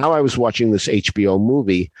 that now I was watching this HBO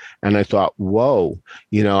movie, and I thought, whoa,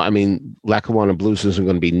 Lackawanna Blues isn't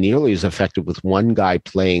going to be nearly as effective with one guy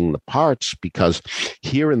playing the parts, because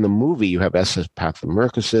here in the movie you have S.S. Pathan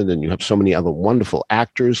Murkison, and you have so many other wonderful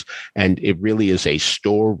actors, and it really is a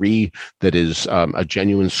story that is a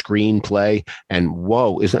genuine screenplay. And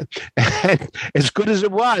whoa, isn't it? As good as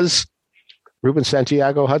it was, Ruben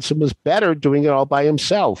Santiago Hudson was better doing it all by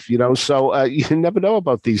himself, so you never know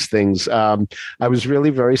about these things. I was really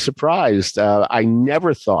very surprised. I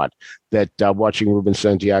never thought that watching Ruben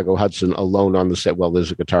Santiago Hudson alone on the set, well,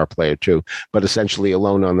 there's a guitar player too, but essentially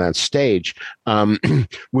alone on that stage,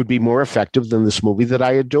 would be more effective than this movie that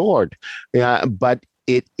I adored. But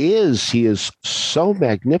he is so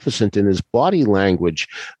magnificent in his body language.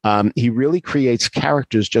 He really creates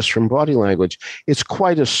characters just from body language. It's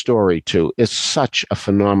quite a story, too. It's such a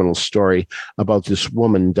phenomenal story about this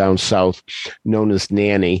woman down south known as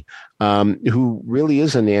Nanny, who really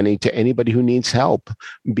is a nanny to anybody who needs help,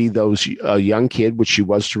 be those a young kid, which she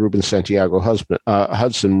was to Ruben Santiago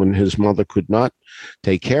Hudson when his mother could not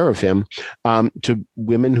take care of him, to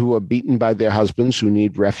women who are beaten by their husbands who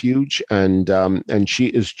need refuge, and she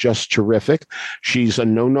is just terrific. She's a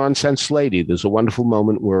no-nonsense lady. There's a wonderful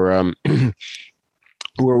moment where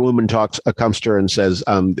where a woman comes to her and says,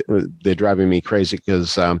 they're driving me crazy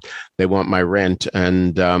because they want my rent.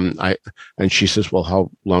 And she says, well,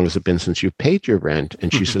 how long has it been since you paid your rent?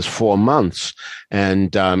 And she says, 4 months.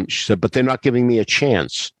 And she said, but they're not giving me a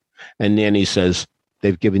chance. And Nanny says,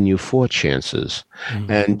 they've given you 4 chances.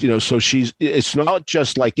 And, so it's not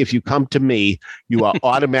just like, if you come to me, you are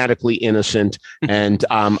automatically innocent and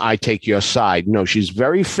I take your side. No, she's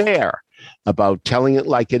very fair about telling it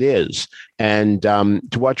like it is. And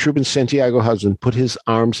to watch Ruben Santiago Hudson put his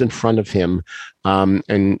arms in front of him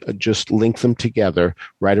and just link them together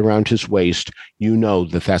right around his waist,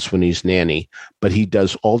 that's when he's Nanny. But he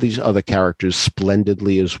does all these other characters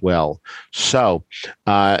splendidly as well. So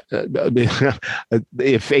if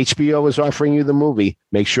HBO is offering you the movie,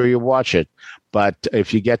 make sure you watch it. But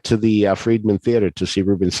if you get to the Friedman Theater to see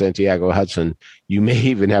Ruben Santiago Hudson, you may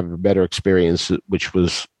even have a better experience, which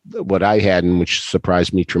was what I had and which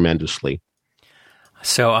surprised me tremendously.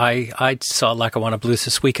 So I saw Lackawanna Blues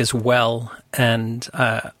this week as well, and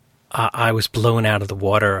I was blown out of the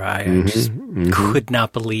water. I just could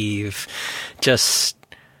not believe just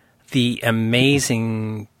the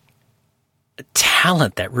amazing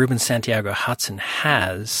talent that Ruben Santiago Hudson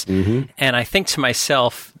has. And I think to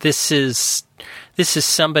myself, this is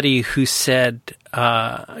somebody who said,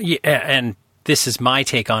 and this is my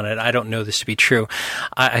take on it, I don't know this to be true.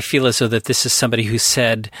 I feel as though that this is somebody who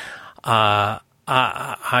said,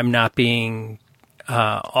 I'm not being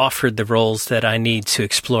offered the roles that I need to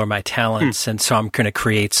explore my talents, and so I'm going to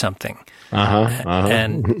create something.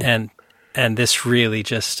 And this really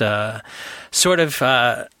just sort of,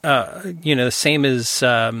 the same as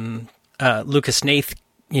Lucas Nath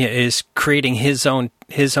is creating his own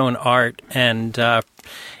art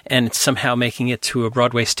and somehow making it to a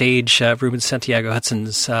Broadway stage. Ruben Santiago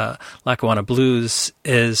Hudson's Lackawanna Blues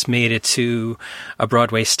has made it to a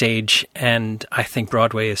Broadway stage, and I think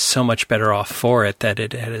Broadway is so much better off for it that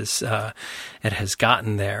it has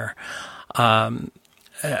gotten there.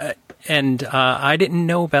 And I didn't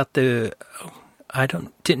know about the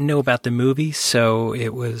movie, so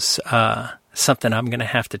it was something I'm going to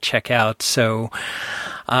have to check out. So,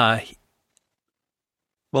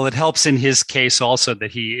 well, it helps in his case also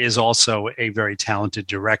that he is also a very talented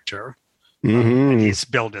director. And he's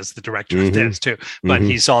billed as the director of this too, but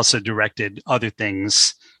he's also directed other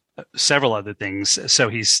things, several other things. So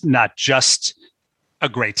he's not just a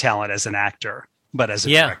great talent as an actor, but as a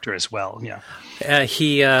director as well.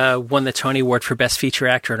 He won the Tony Award for Best Feature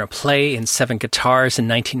Actor in a Play in 7 Guitars in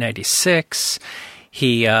 1996.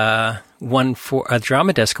 He won for a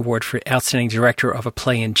Drama Desk Award for Outstanding Director of a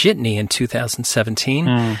Play in Jitney in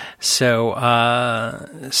 2017.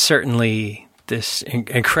 So certainly this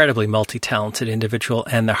incredibly multi-talented individual,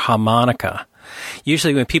 and the harmonica.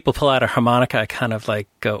 Usually when people pull out a harmonica, I kind of like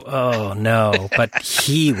go, oh no, but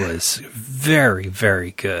he was very,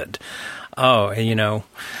 very good. Oh, and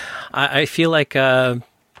I feel like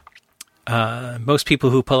most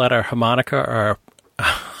people who pull out a harmonica are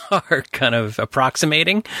kind of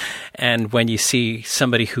approximating, and when you see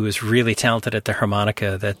somebody who is really talented at the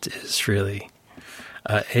harmonica, that is really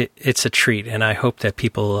it's a treat. And I hope that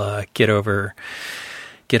people get over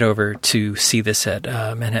to see this at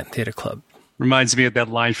Manhattan Theater Club. Reminds me of that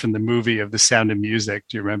line from the movie of The Sound of Music.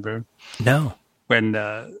 Do you remember? No. When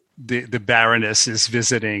the Baroness is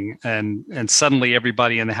visiting, and suddenly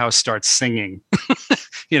everybody in the house starts singing.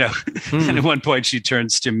 And at one point she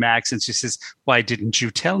turns to Max and she says, "Why didn't you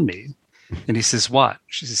tell me?" And he says, "What?"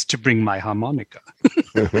 She says, "To bring my harmonica."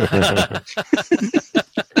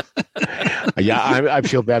 I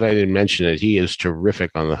feel bad I didn't mention it. He is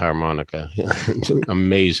terrific on the harmonica. It's an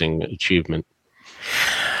amazing achievement.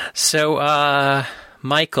 So,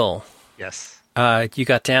 Michael. Yes. You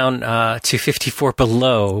got down to 54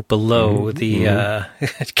 below the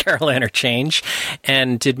Carol Interchange.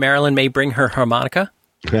 And did Marilyn May bring her harmonica?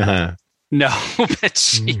 No, but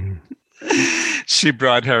she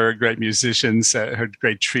brought her great musicians, her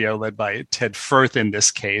great trio led by Ted Firth in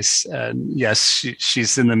this case. And yes,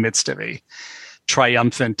 she's in the midst of a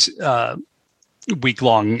triumphant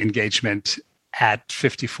week-long engagement at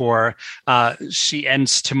 54. She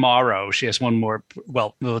ends tomorrow. She has one more,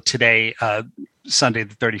 today, Sunday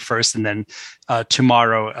the 31st, and then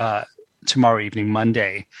tomorrow evening,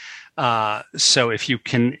 Monday. So if you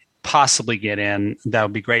can possibly get in, that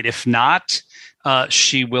would be great. If not,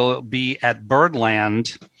 she will be at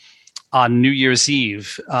Birdland on New Year's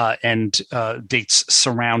Eve and dates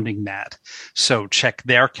surrounding that. So check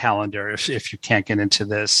their calendar if you can't get into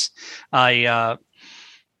this. I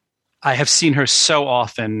have seen her so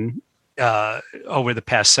often over the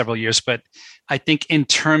past several years, but I think in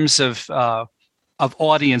terms of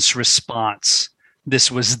audience response,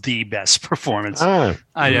 this was the best performance I'd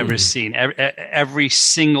ever seen. Every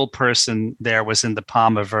single person there was in the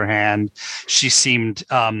palm of her hand. She seemed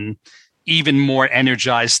even more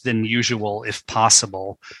energized than usual, if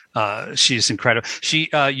possible. She's incredible. She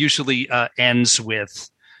usually ends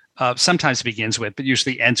with, sometimes begins with, but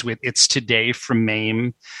usually ends with "It's Today" from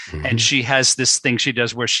Mame. And she has this thing she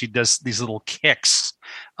does where she does these little kicks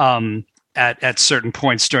at certain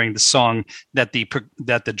points during the song that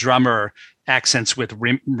the drummer accents with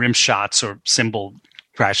rim shots or cymbal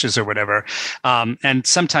crashes or whatever. And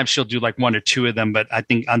sometimes she'll do like one or two of them, but I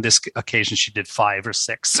think on this occasion she did 5 or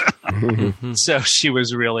 6. So she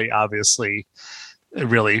was really obviously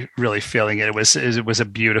really, really feeling it. It was a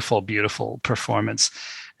beautiful, beautiful performance.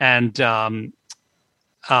 And I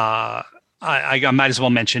might as well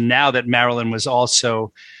mention now that Marilyn was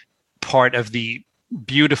also part of the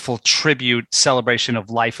beautiful tribute celebration of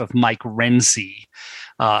life of Mike Renzi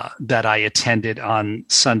that I attended on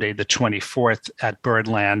Sunday, the 24th at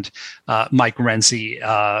Birdland. Mike Renzi,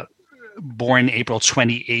 born April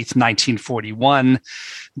 28th, 1941,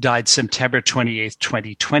 died September 28th,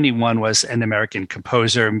 2021, was an American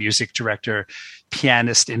composer, music director,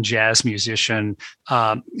 pianist, and jazz musician.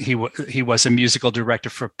 He was a musical director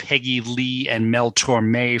for Peggy Lee and Mel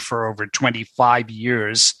Torme for over 25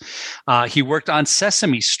 years. He worked on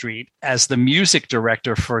Sesame Street as the music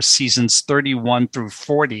director for seasons 31 through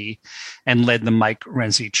 40 and led the Mike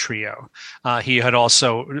Renzi Trio. He had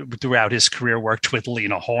also, throughout his career, worked with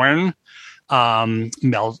Lena Horne, I think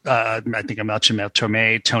Mel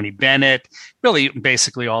Torme, Tony Bennett, really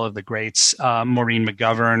basically all of the greats, Maureen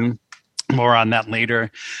McGovern. More on that later.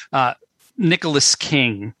 Nicholas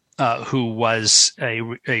King, who was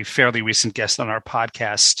a fairly recent guest on our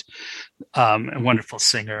podcast, a wonderful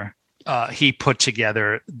singer. He put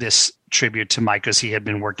together this tribute to Mike because he had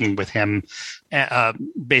been working with him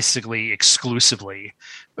basically exclusively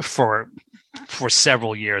for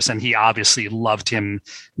several years, and he obviously loved him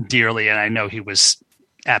dearly. And I know he was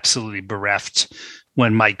absolutely bereft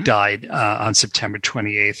when Mike died on September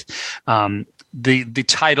 28th. The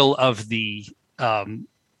title of the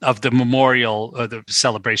memorial or the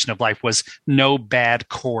celebration of life was "No Bad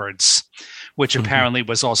Chords," which apparently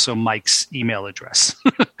was also Mike's email address.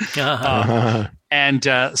 And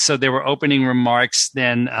so there were opening remarks.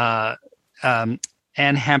 Then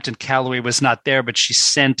Anne Hampton Calloway was not there, but she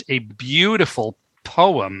sent a beautiful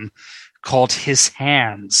poem called "His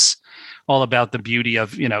Hands," all about the beauty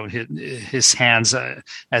of, his hands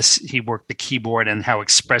as he worked the keyboard and how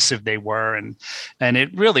expressive they were. And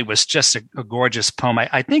it really was just a gorgeous poem.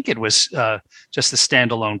 I think it was just a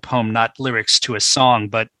standalone poem, not lyrics to a song.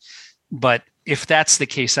 But if that's the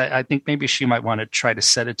case, I think maybe she might want to try to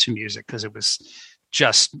set it to music because it was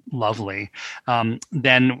just lovely.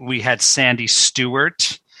 Then we had Sandy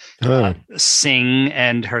Stewart sing,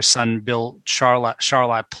 and her son Bill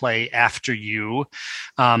Charlotte play "After You."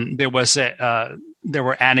 There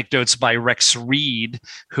were anecdotes by Rex Reed,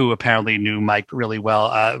 who apparently knew Mike really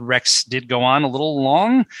well. Rex did go on a little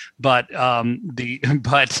long, but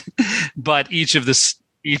each of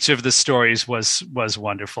the stories was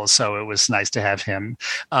wonderful. So it was nice to have him.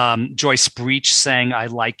 Joyce Breach sang "I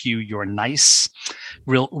Like You, You're Nice."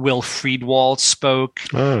 Will Friedwald spoke.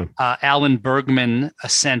 Alan Bergman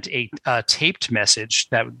sent a taped message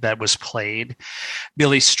that was played.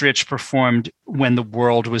 Billy Stritch performed "When the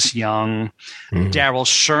World Was Young." Daryl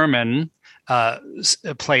Sherman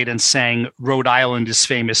played and sang "Rhode Island is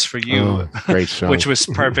Famous for You," great song. Which was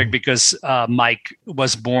perfect because Mike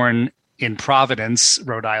was born in Providence,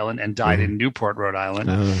 Rhode Island, and died in Newport, Rhode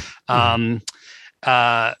Island.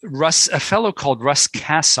 A fellow called Russ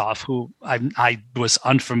Kassoff, who I was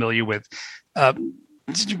unfamiliar with,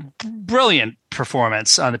 brilliant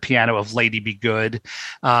performance on the piano of "Lady Be Good."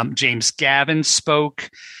 James Gavin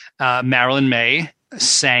spoke. Marilyn May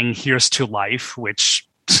sang "Here's to Life," which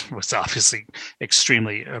was obviously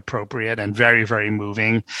extremely appropriate and very, very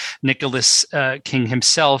moving. Nicholas King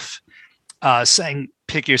himself sang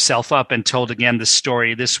 "Pick Yourself Up" and told again the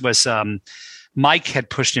story. This was Mike had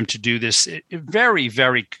pushed him to do this very,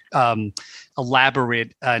 very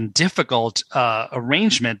elaborate and difficult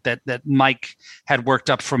arrangement that Mike had worked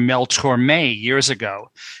up for Mel Torme years ago.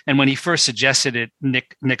 And when he first suggested it,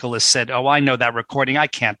 Nicholas said, "Oh, I know that recording. I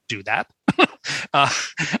can't do that."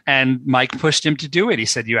 And Mike pushed him to do it. He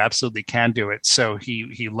said, "You absolutely can do it." So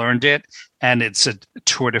he learned it, and it's a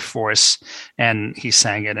tour de force, and he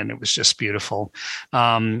sang it, and it was just beautiful.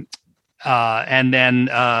 And then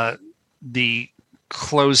the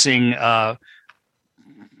closing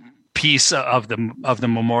piece of the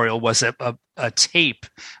memorial was a tape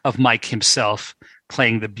of Mike himself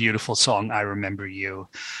playing the beautiful song "I Remember You."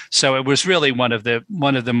 So it was really one of the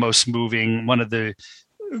most moving, one of the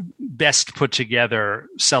best put together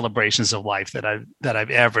celebrations of life that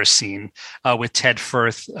I've ever seen, with Ted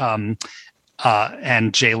Firth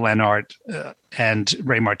and Jay Leonard and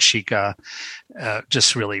Ray Marchica,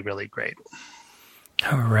 just really, really great.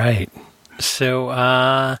 All right. So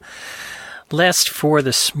last for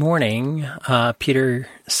this morning, Peter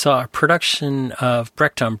saw a production of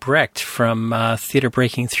Brecht on Brecht from Theater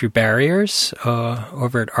Breaking Through Barriers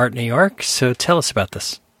over at Art New York. So tell us about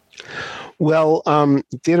this. Well,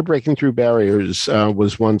 Theater Breaking Through Barriers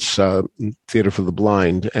was once Theater for the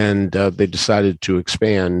Blind, and they decided to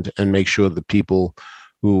expand and make sure that people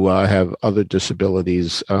who have other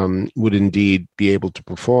disabilities would indeed be able to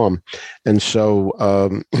perform. And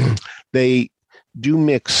so they do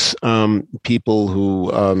mix people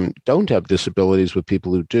who don't have disabilities with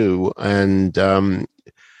people who do. And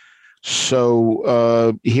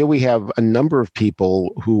so here we have a number of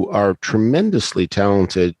people who are tremendously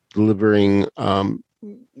talented, delivering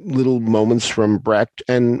little moments from Brecht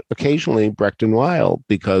and occasionally Brecht and Weil,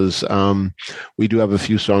 because we do have a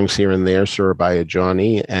few songs here and there, Surabaya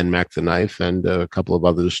Johnny and Mac the Knife, and a couple of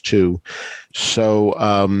others too. So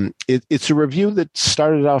it's a review that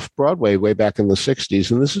started off Broadway way back in the 60s,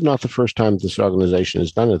 and this is not the first time this organization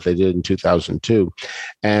has done it. They did it in 2002,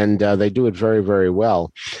 and they do it very, very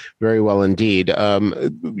well indeed.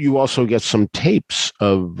 You also get some tapes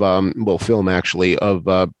of, film actually, of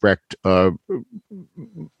Brecht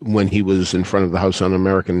when he was in front of the House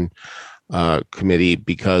Un-American committee,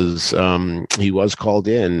 because he was called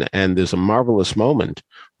in, and there's a marvelous moment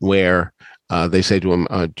where they say to him,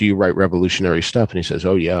 do you write revolutionary stuff? And he says,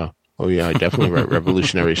 oh yeah, I definitely write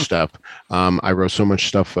revolutionary stuff. I wrote so much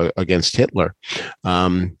stuff against Hitler.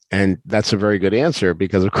 And that's a very good answer,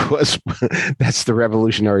 because, of course, that's the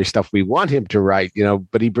revolutionary stuff we want him to write,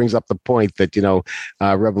 but he brings up the point that,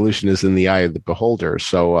 revolution is in the eye of the beholder.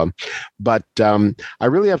 So, but I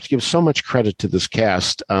really have to give so much credit to this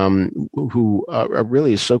cast, who are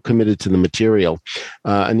really so committed to the material.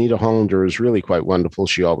 Anita Hollander is really quite wonderful.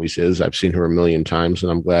 She always is. I've seen her a million times,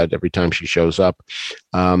 and I'm glad every time she shows up.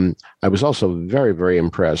 I was also very, very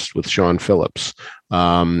impressed with Sean Phillips,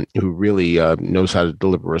 who really knows how to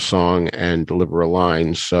deliver a song and deliver a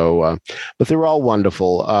line. So, but they're all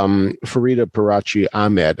wonderful. Farida Parachi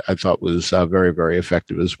Ahmed, I thought, was very, very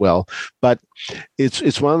effective as well. But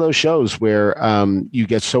it's one of those shows where you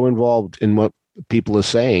get so involved in what people are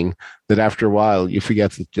saying that after a while you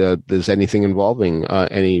forget that there's anything involving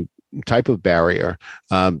any type of barrier.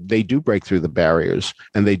 They do break through the barriers,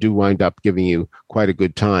 and they do wind up giving you quite a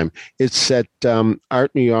good time. It's at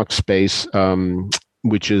Art New York Space,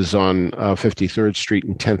 which is on 53rd Street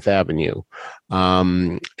and 10th Avenue.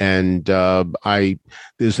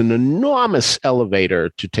 There's an enormous elevator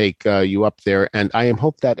to take you up there, and I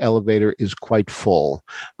hope that elevator is quite full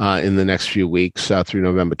in the next few weeks through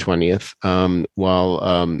November 20th.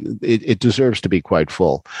 It deserves to be quite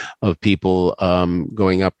full of people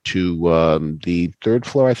going up to the third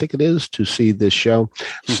floor, I think it is, to see this show.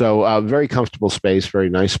 So very comfortable space, very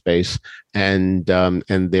nice space, and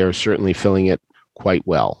they're certainly filling it quite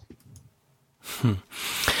well.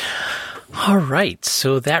 All right,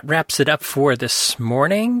 so that wraps it up for this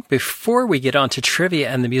morning. Before we get on to trivia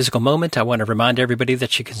and the musical moment, I want to remind everybody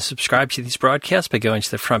that you can subscribe to these broadcasts by going to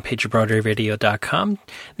the front page of BroadwayRadio.com.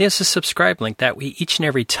 There's a subscribe link. That way, each and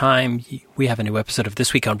every time we have a new episode of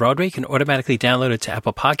This Week on Broadway, you can automatically download it to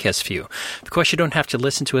Apple Podcasts for you. Of course, you don't have to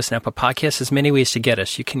listen to us in Apple Podcasts. There's many ways to get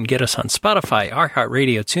us. You can get us on Spotify,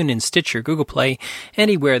 iHeartRadio, TuneIn, Stitcher, Google Play,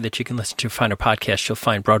 anywhere that you can listen to find a podcast. You'll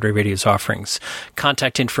find Broadway Radio's offerings.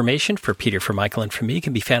 Contact information for Peter, for Michael, and for me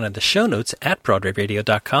can be found in the show notes at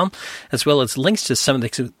BroadwayRadio.com, as well as links to some of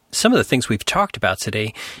the things we've talked about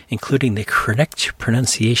today, including the correct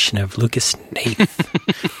pronunciation of Lucas Nath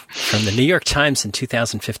from the New York Times in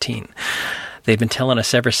 2015. They've been telling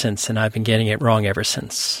us ever since, and I've been getting it wrong ever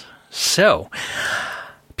since. So,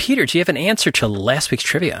 Peter, do you have an answer to last week's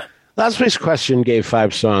trivia? Last week's question gave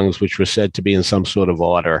 5 songs which were said to be in some sort of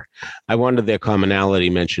order. I wanted their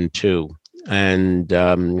commonality mentioned too. And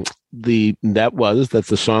that was that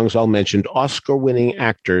the songs all mentioned Oscar-winning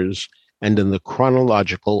actors and in the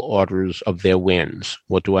chronological orders of their wins.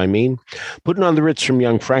 What do I mean? Putting on the Ritz from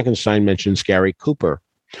Young Frankenstein mentions Gary Cooper,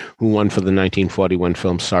 who won for the 1941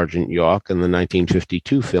 film Sergeant York and the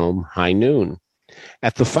 1952 film High Noon.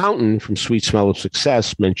 At the Fountain from Sweet Smell of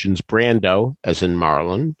Success mentions Brando, as in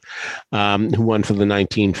Marlon, who won for the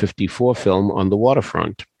 1954 film On the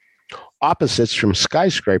Waterfront. Opposites from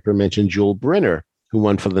Skyscraper mention Jewel Brenner, who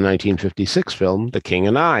won for the 1956 film The King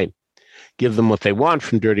and I. Give Them What They Want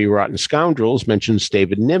from Dirty Rotten Scoundrels mentions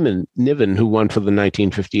David Niven, who won for the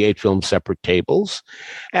 1958 film Separate Tables.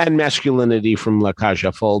 And Masculinity from La Cage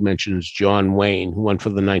aux Folles mentions John Wayne, who won for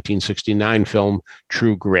the 1969 film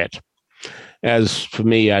True Grit. As for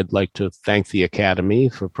me, I'd like to thank the Academy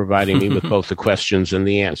for providing me with both the questions and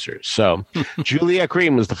the answers. So Juliet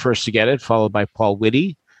Green was the first to get it, followed by Paul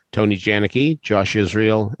Whitty, Tony Janicki, Josh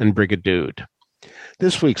Israel, and Brigadude.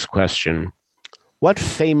 This week's question: what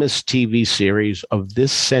famous TV series of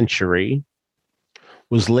this century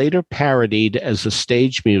was later parodied as a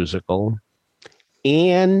stage musical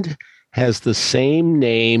and has the same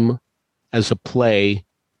name as a play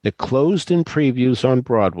that closed in previews on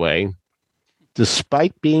Broadway,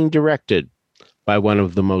 despite being directed by one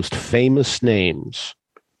of the most famous names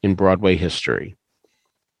in Broadway history?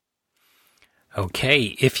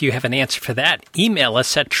 Okay, if you have an answer for that, email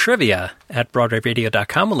us at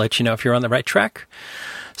trivia@broadwayradio.com. We'll let you know if you're on the right track.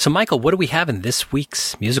 So, Michael, what do we have in this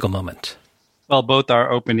week's musical moment? Well, both our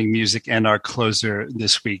opening music and our closer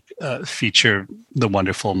this week feature the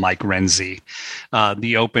wonderful Mike Renzi.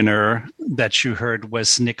 The opener that you heard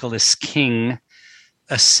was Nicholas King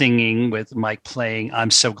singing with Mike playing "I'm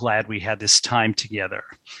So Glad We Had This Time Together,"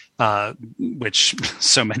 which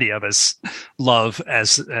so many of us love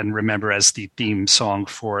and remember as the theme song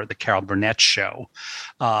for the Carol Burnett show.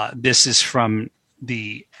 This is from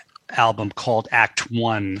the album called Act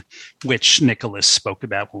One, which Nicholas spoke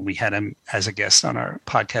about when we had him as a guest on our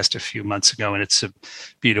podcast a few months ago. And it's a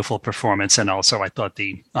beautiful performance. And also I thought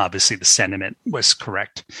obviously the sentiment was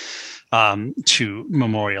correct to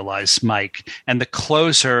memorialize Mike. And the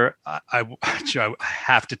closer, I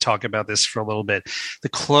have to talk about this for a little bit. The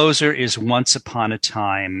closer is Once Upon a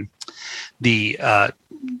Time, the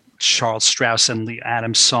Charles Strauss and Lee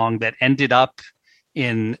Adams song that ended up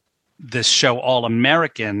in this show All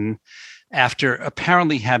American after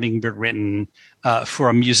apparently having been written for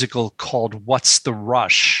a musical called What's the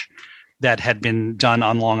Rush that had been done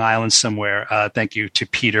on Long Island somewhere. Thank you to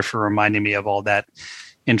Peter for reminding me of all that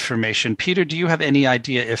information. Peter, do you have any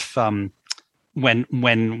idea if when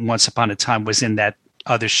Once Upon a Time was in that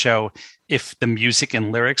other show, if the music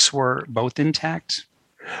and lyrics were both intact?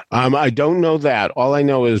 I don't know that. All I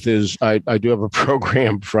know is I do have a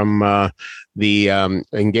program from the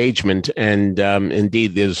engagement, and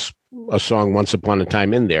indeed there's a song Once Upon a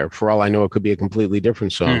Time in there. For all I know, it could be a completely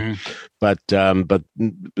different song. Mm-hmm. But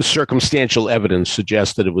circumstantial evidence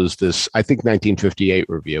suggests that it was this, I think, 1958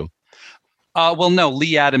 review. Well, no,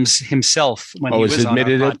 Lee Adams himself, when he was on our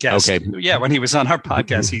podcast. Okay. Yeah, when he was on our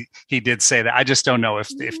podcast, he did say that. I just don't know if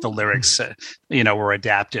the lyrics, were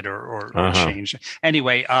adapted or changed.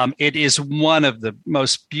 Anyway, it is one of the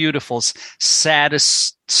most beautiful,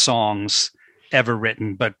 saddest songs ever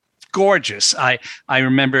written, but gorgeous. I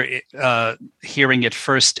remember hearing it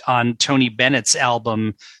first on Tony Bennett's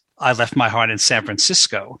album, I Left My Heart in San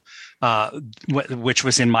Francisco, which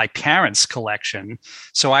was in my parents' collection.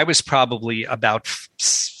 So I was probably about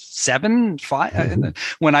 7, 5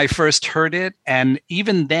 when I first heard it. And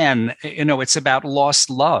even then, it's about lost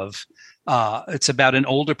love. It's about an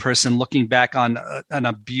older person looking back on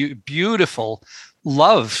a beautiful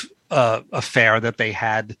love affair that they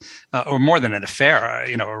had, or more than an affair,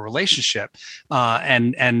 a relationship,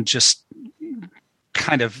 and just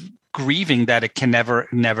kind of grieving that it can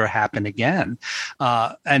never happen again.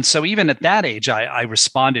 And so even at that age, I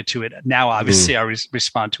responded to it. Now, obviously, I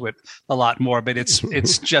respond to it a lot more, but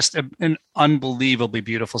it's just an unbelievably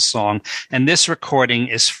beautiful song. And this recording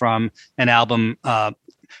is from an album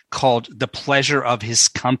called The Pleasure of His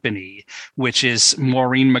Company, which is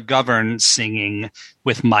Maureen McGovern singing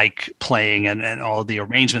with Mike playing and all the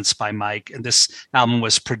arrangements by Mike. And this album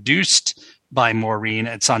was produced by Maureen.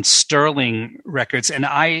 It's on Sterling Records. And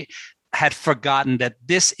I had forgotten that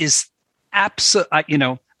this is absolutely,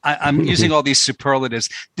 I'm using all these superlatives.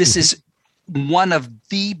 This is one of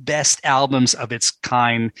the best albums of its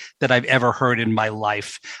kind that I've ever heard in my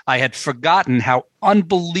life. I had forgotten how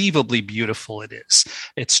unbelievably beautiful it is.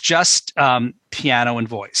 It's just piano and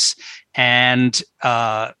voice. And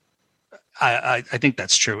I think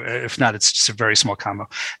that's true. If not, it's just a very small combo.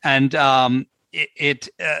 And her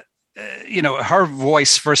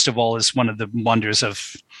voice, first of all, is one of the wonders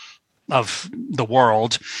of the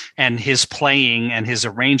world, and his playing and his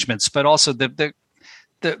arrangements, but also the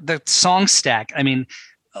song stack. I mean,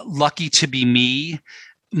 Lucky to Be Me,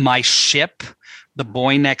 My Ship, The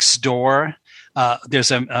Boy Next Door.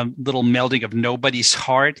 There's a little melding of Nobody's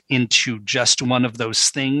Heart into Just One of Those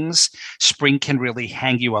Things. Spring Can Really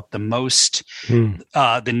Hang You Up the Most.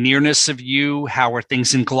 The Nearness of You, How Are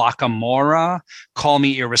Things in Glockamora, Call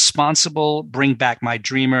Me Irresponsible, Bring Back My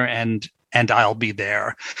Dreamer, and and I'll Be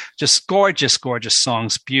There. Just gorgeous, gorgeous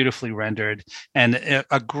songs, beautifully rendered, and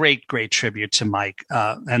a great, great tribute to Mike.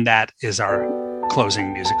 And that is our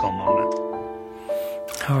closing musical moment.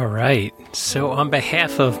 All right. So on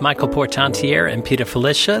behalf of Michael Portantiere and Peter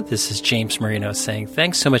Filichia, this is James Marino saying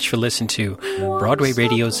thanks so much for listening to Broadway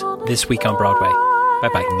Radio's This Week on Broadway.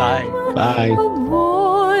 Bye-bye. Bye. Bye. A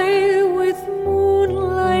boy with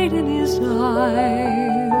moonlight in his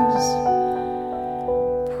eyes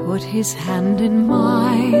put his hand in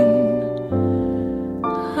mine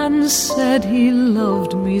and said he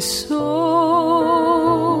loved me so.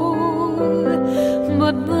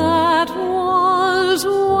 But that was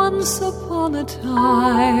once upon a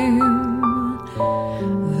time,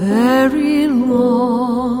 very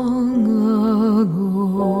long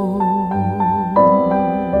ago.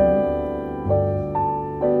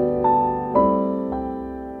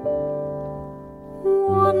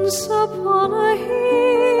 Once upon a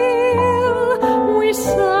hill we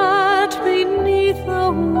sat beneath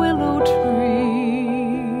a willow tree,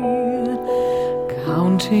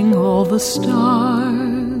 counting all the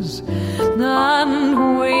stars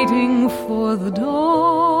and waiting for the dawn.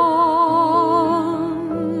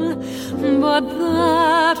 But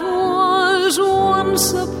that was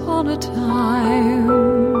once upon a time.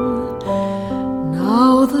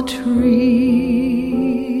 Now the tree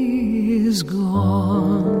is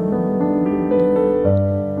gone.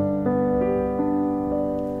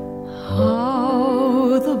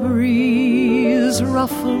 How the breeze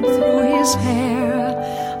ruffled through his hair,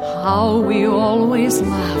 how we always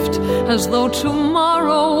laughed as though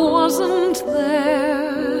tomorrow wasn't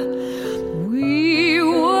there. We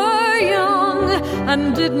were young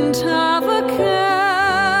and didn't have a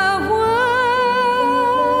care.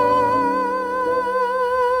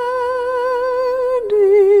 Where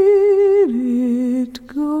did it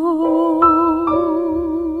go?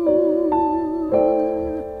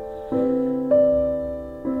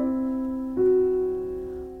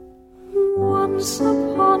 Once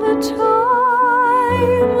upon a time,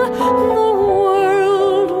 the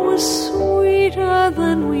world was sweeter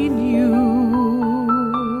than we knew.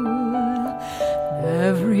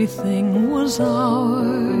 Everything was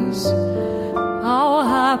ours. How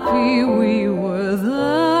happy we were then.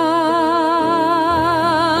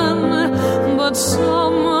 But so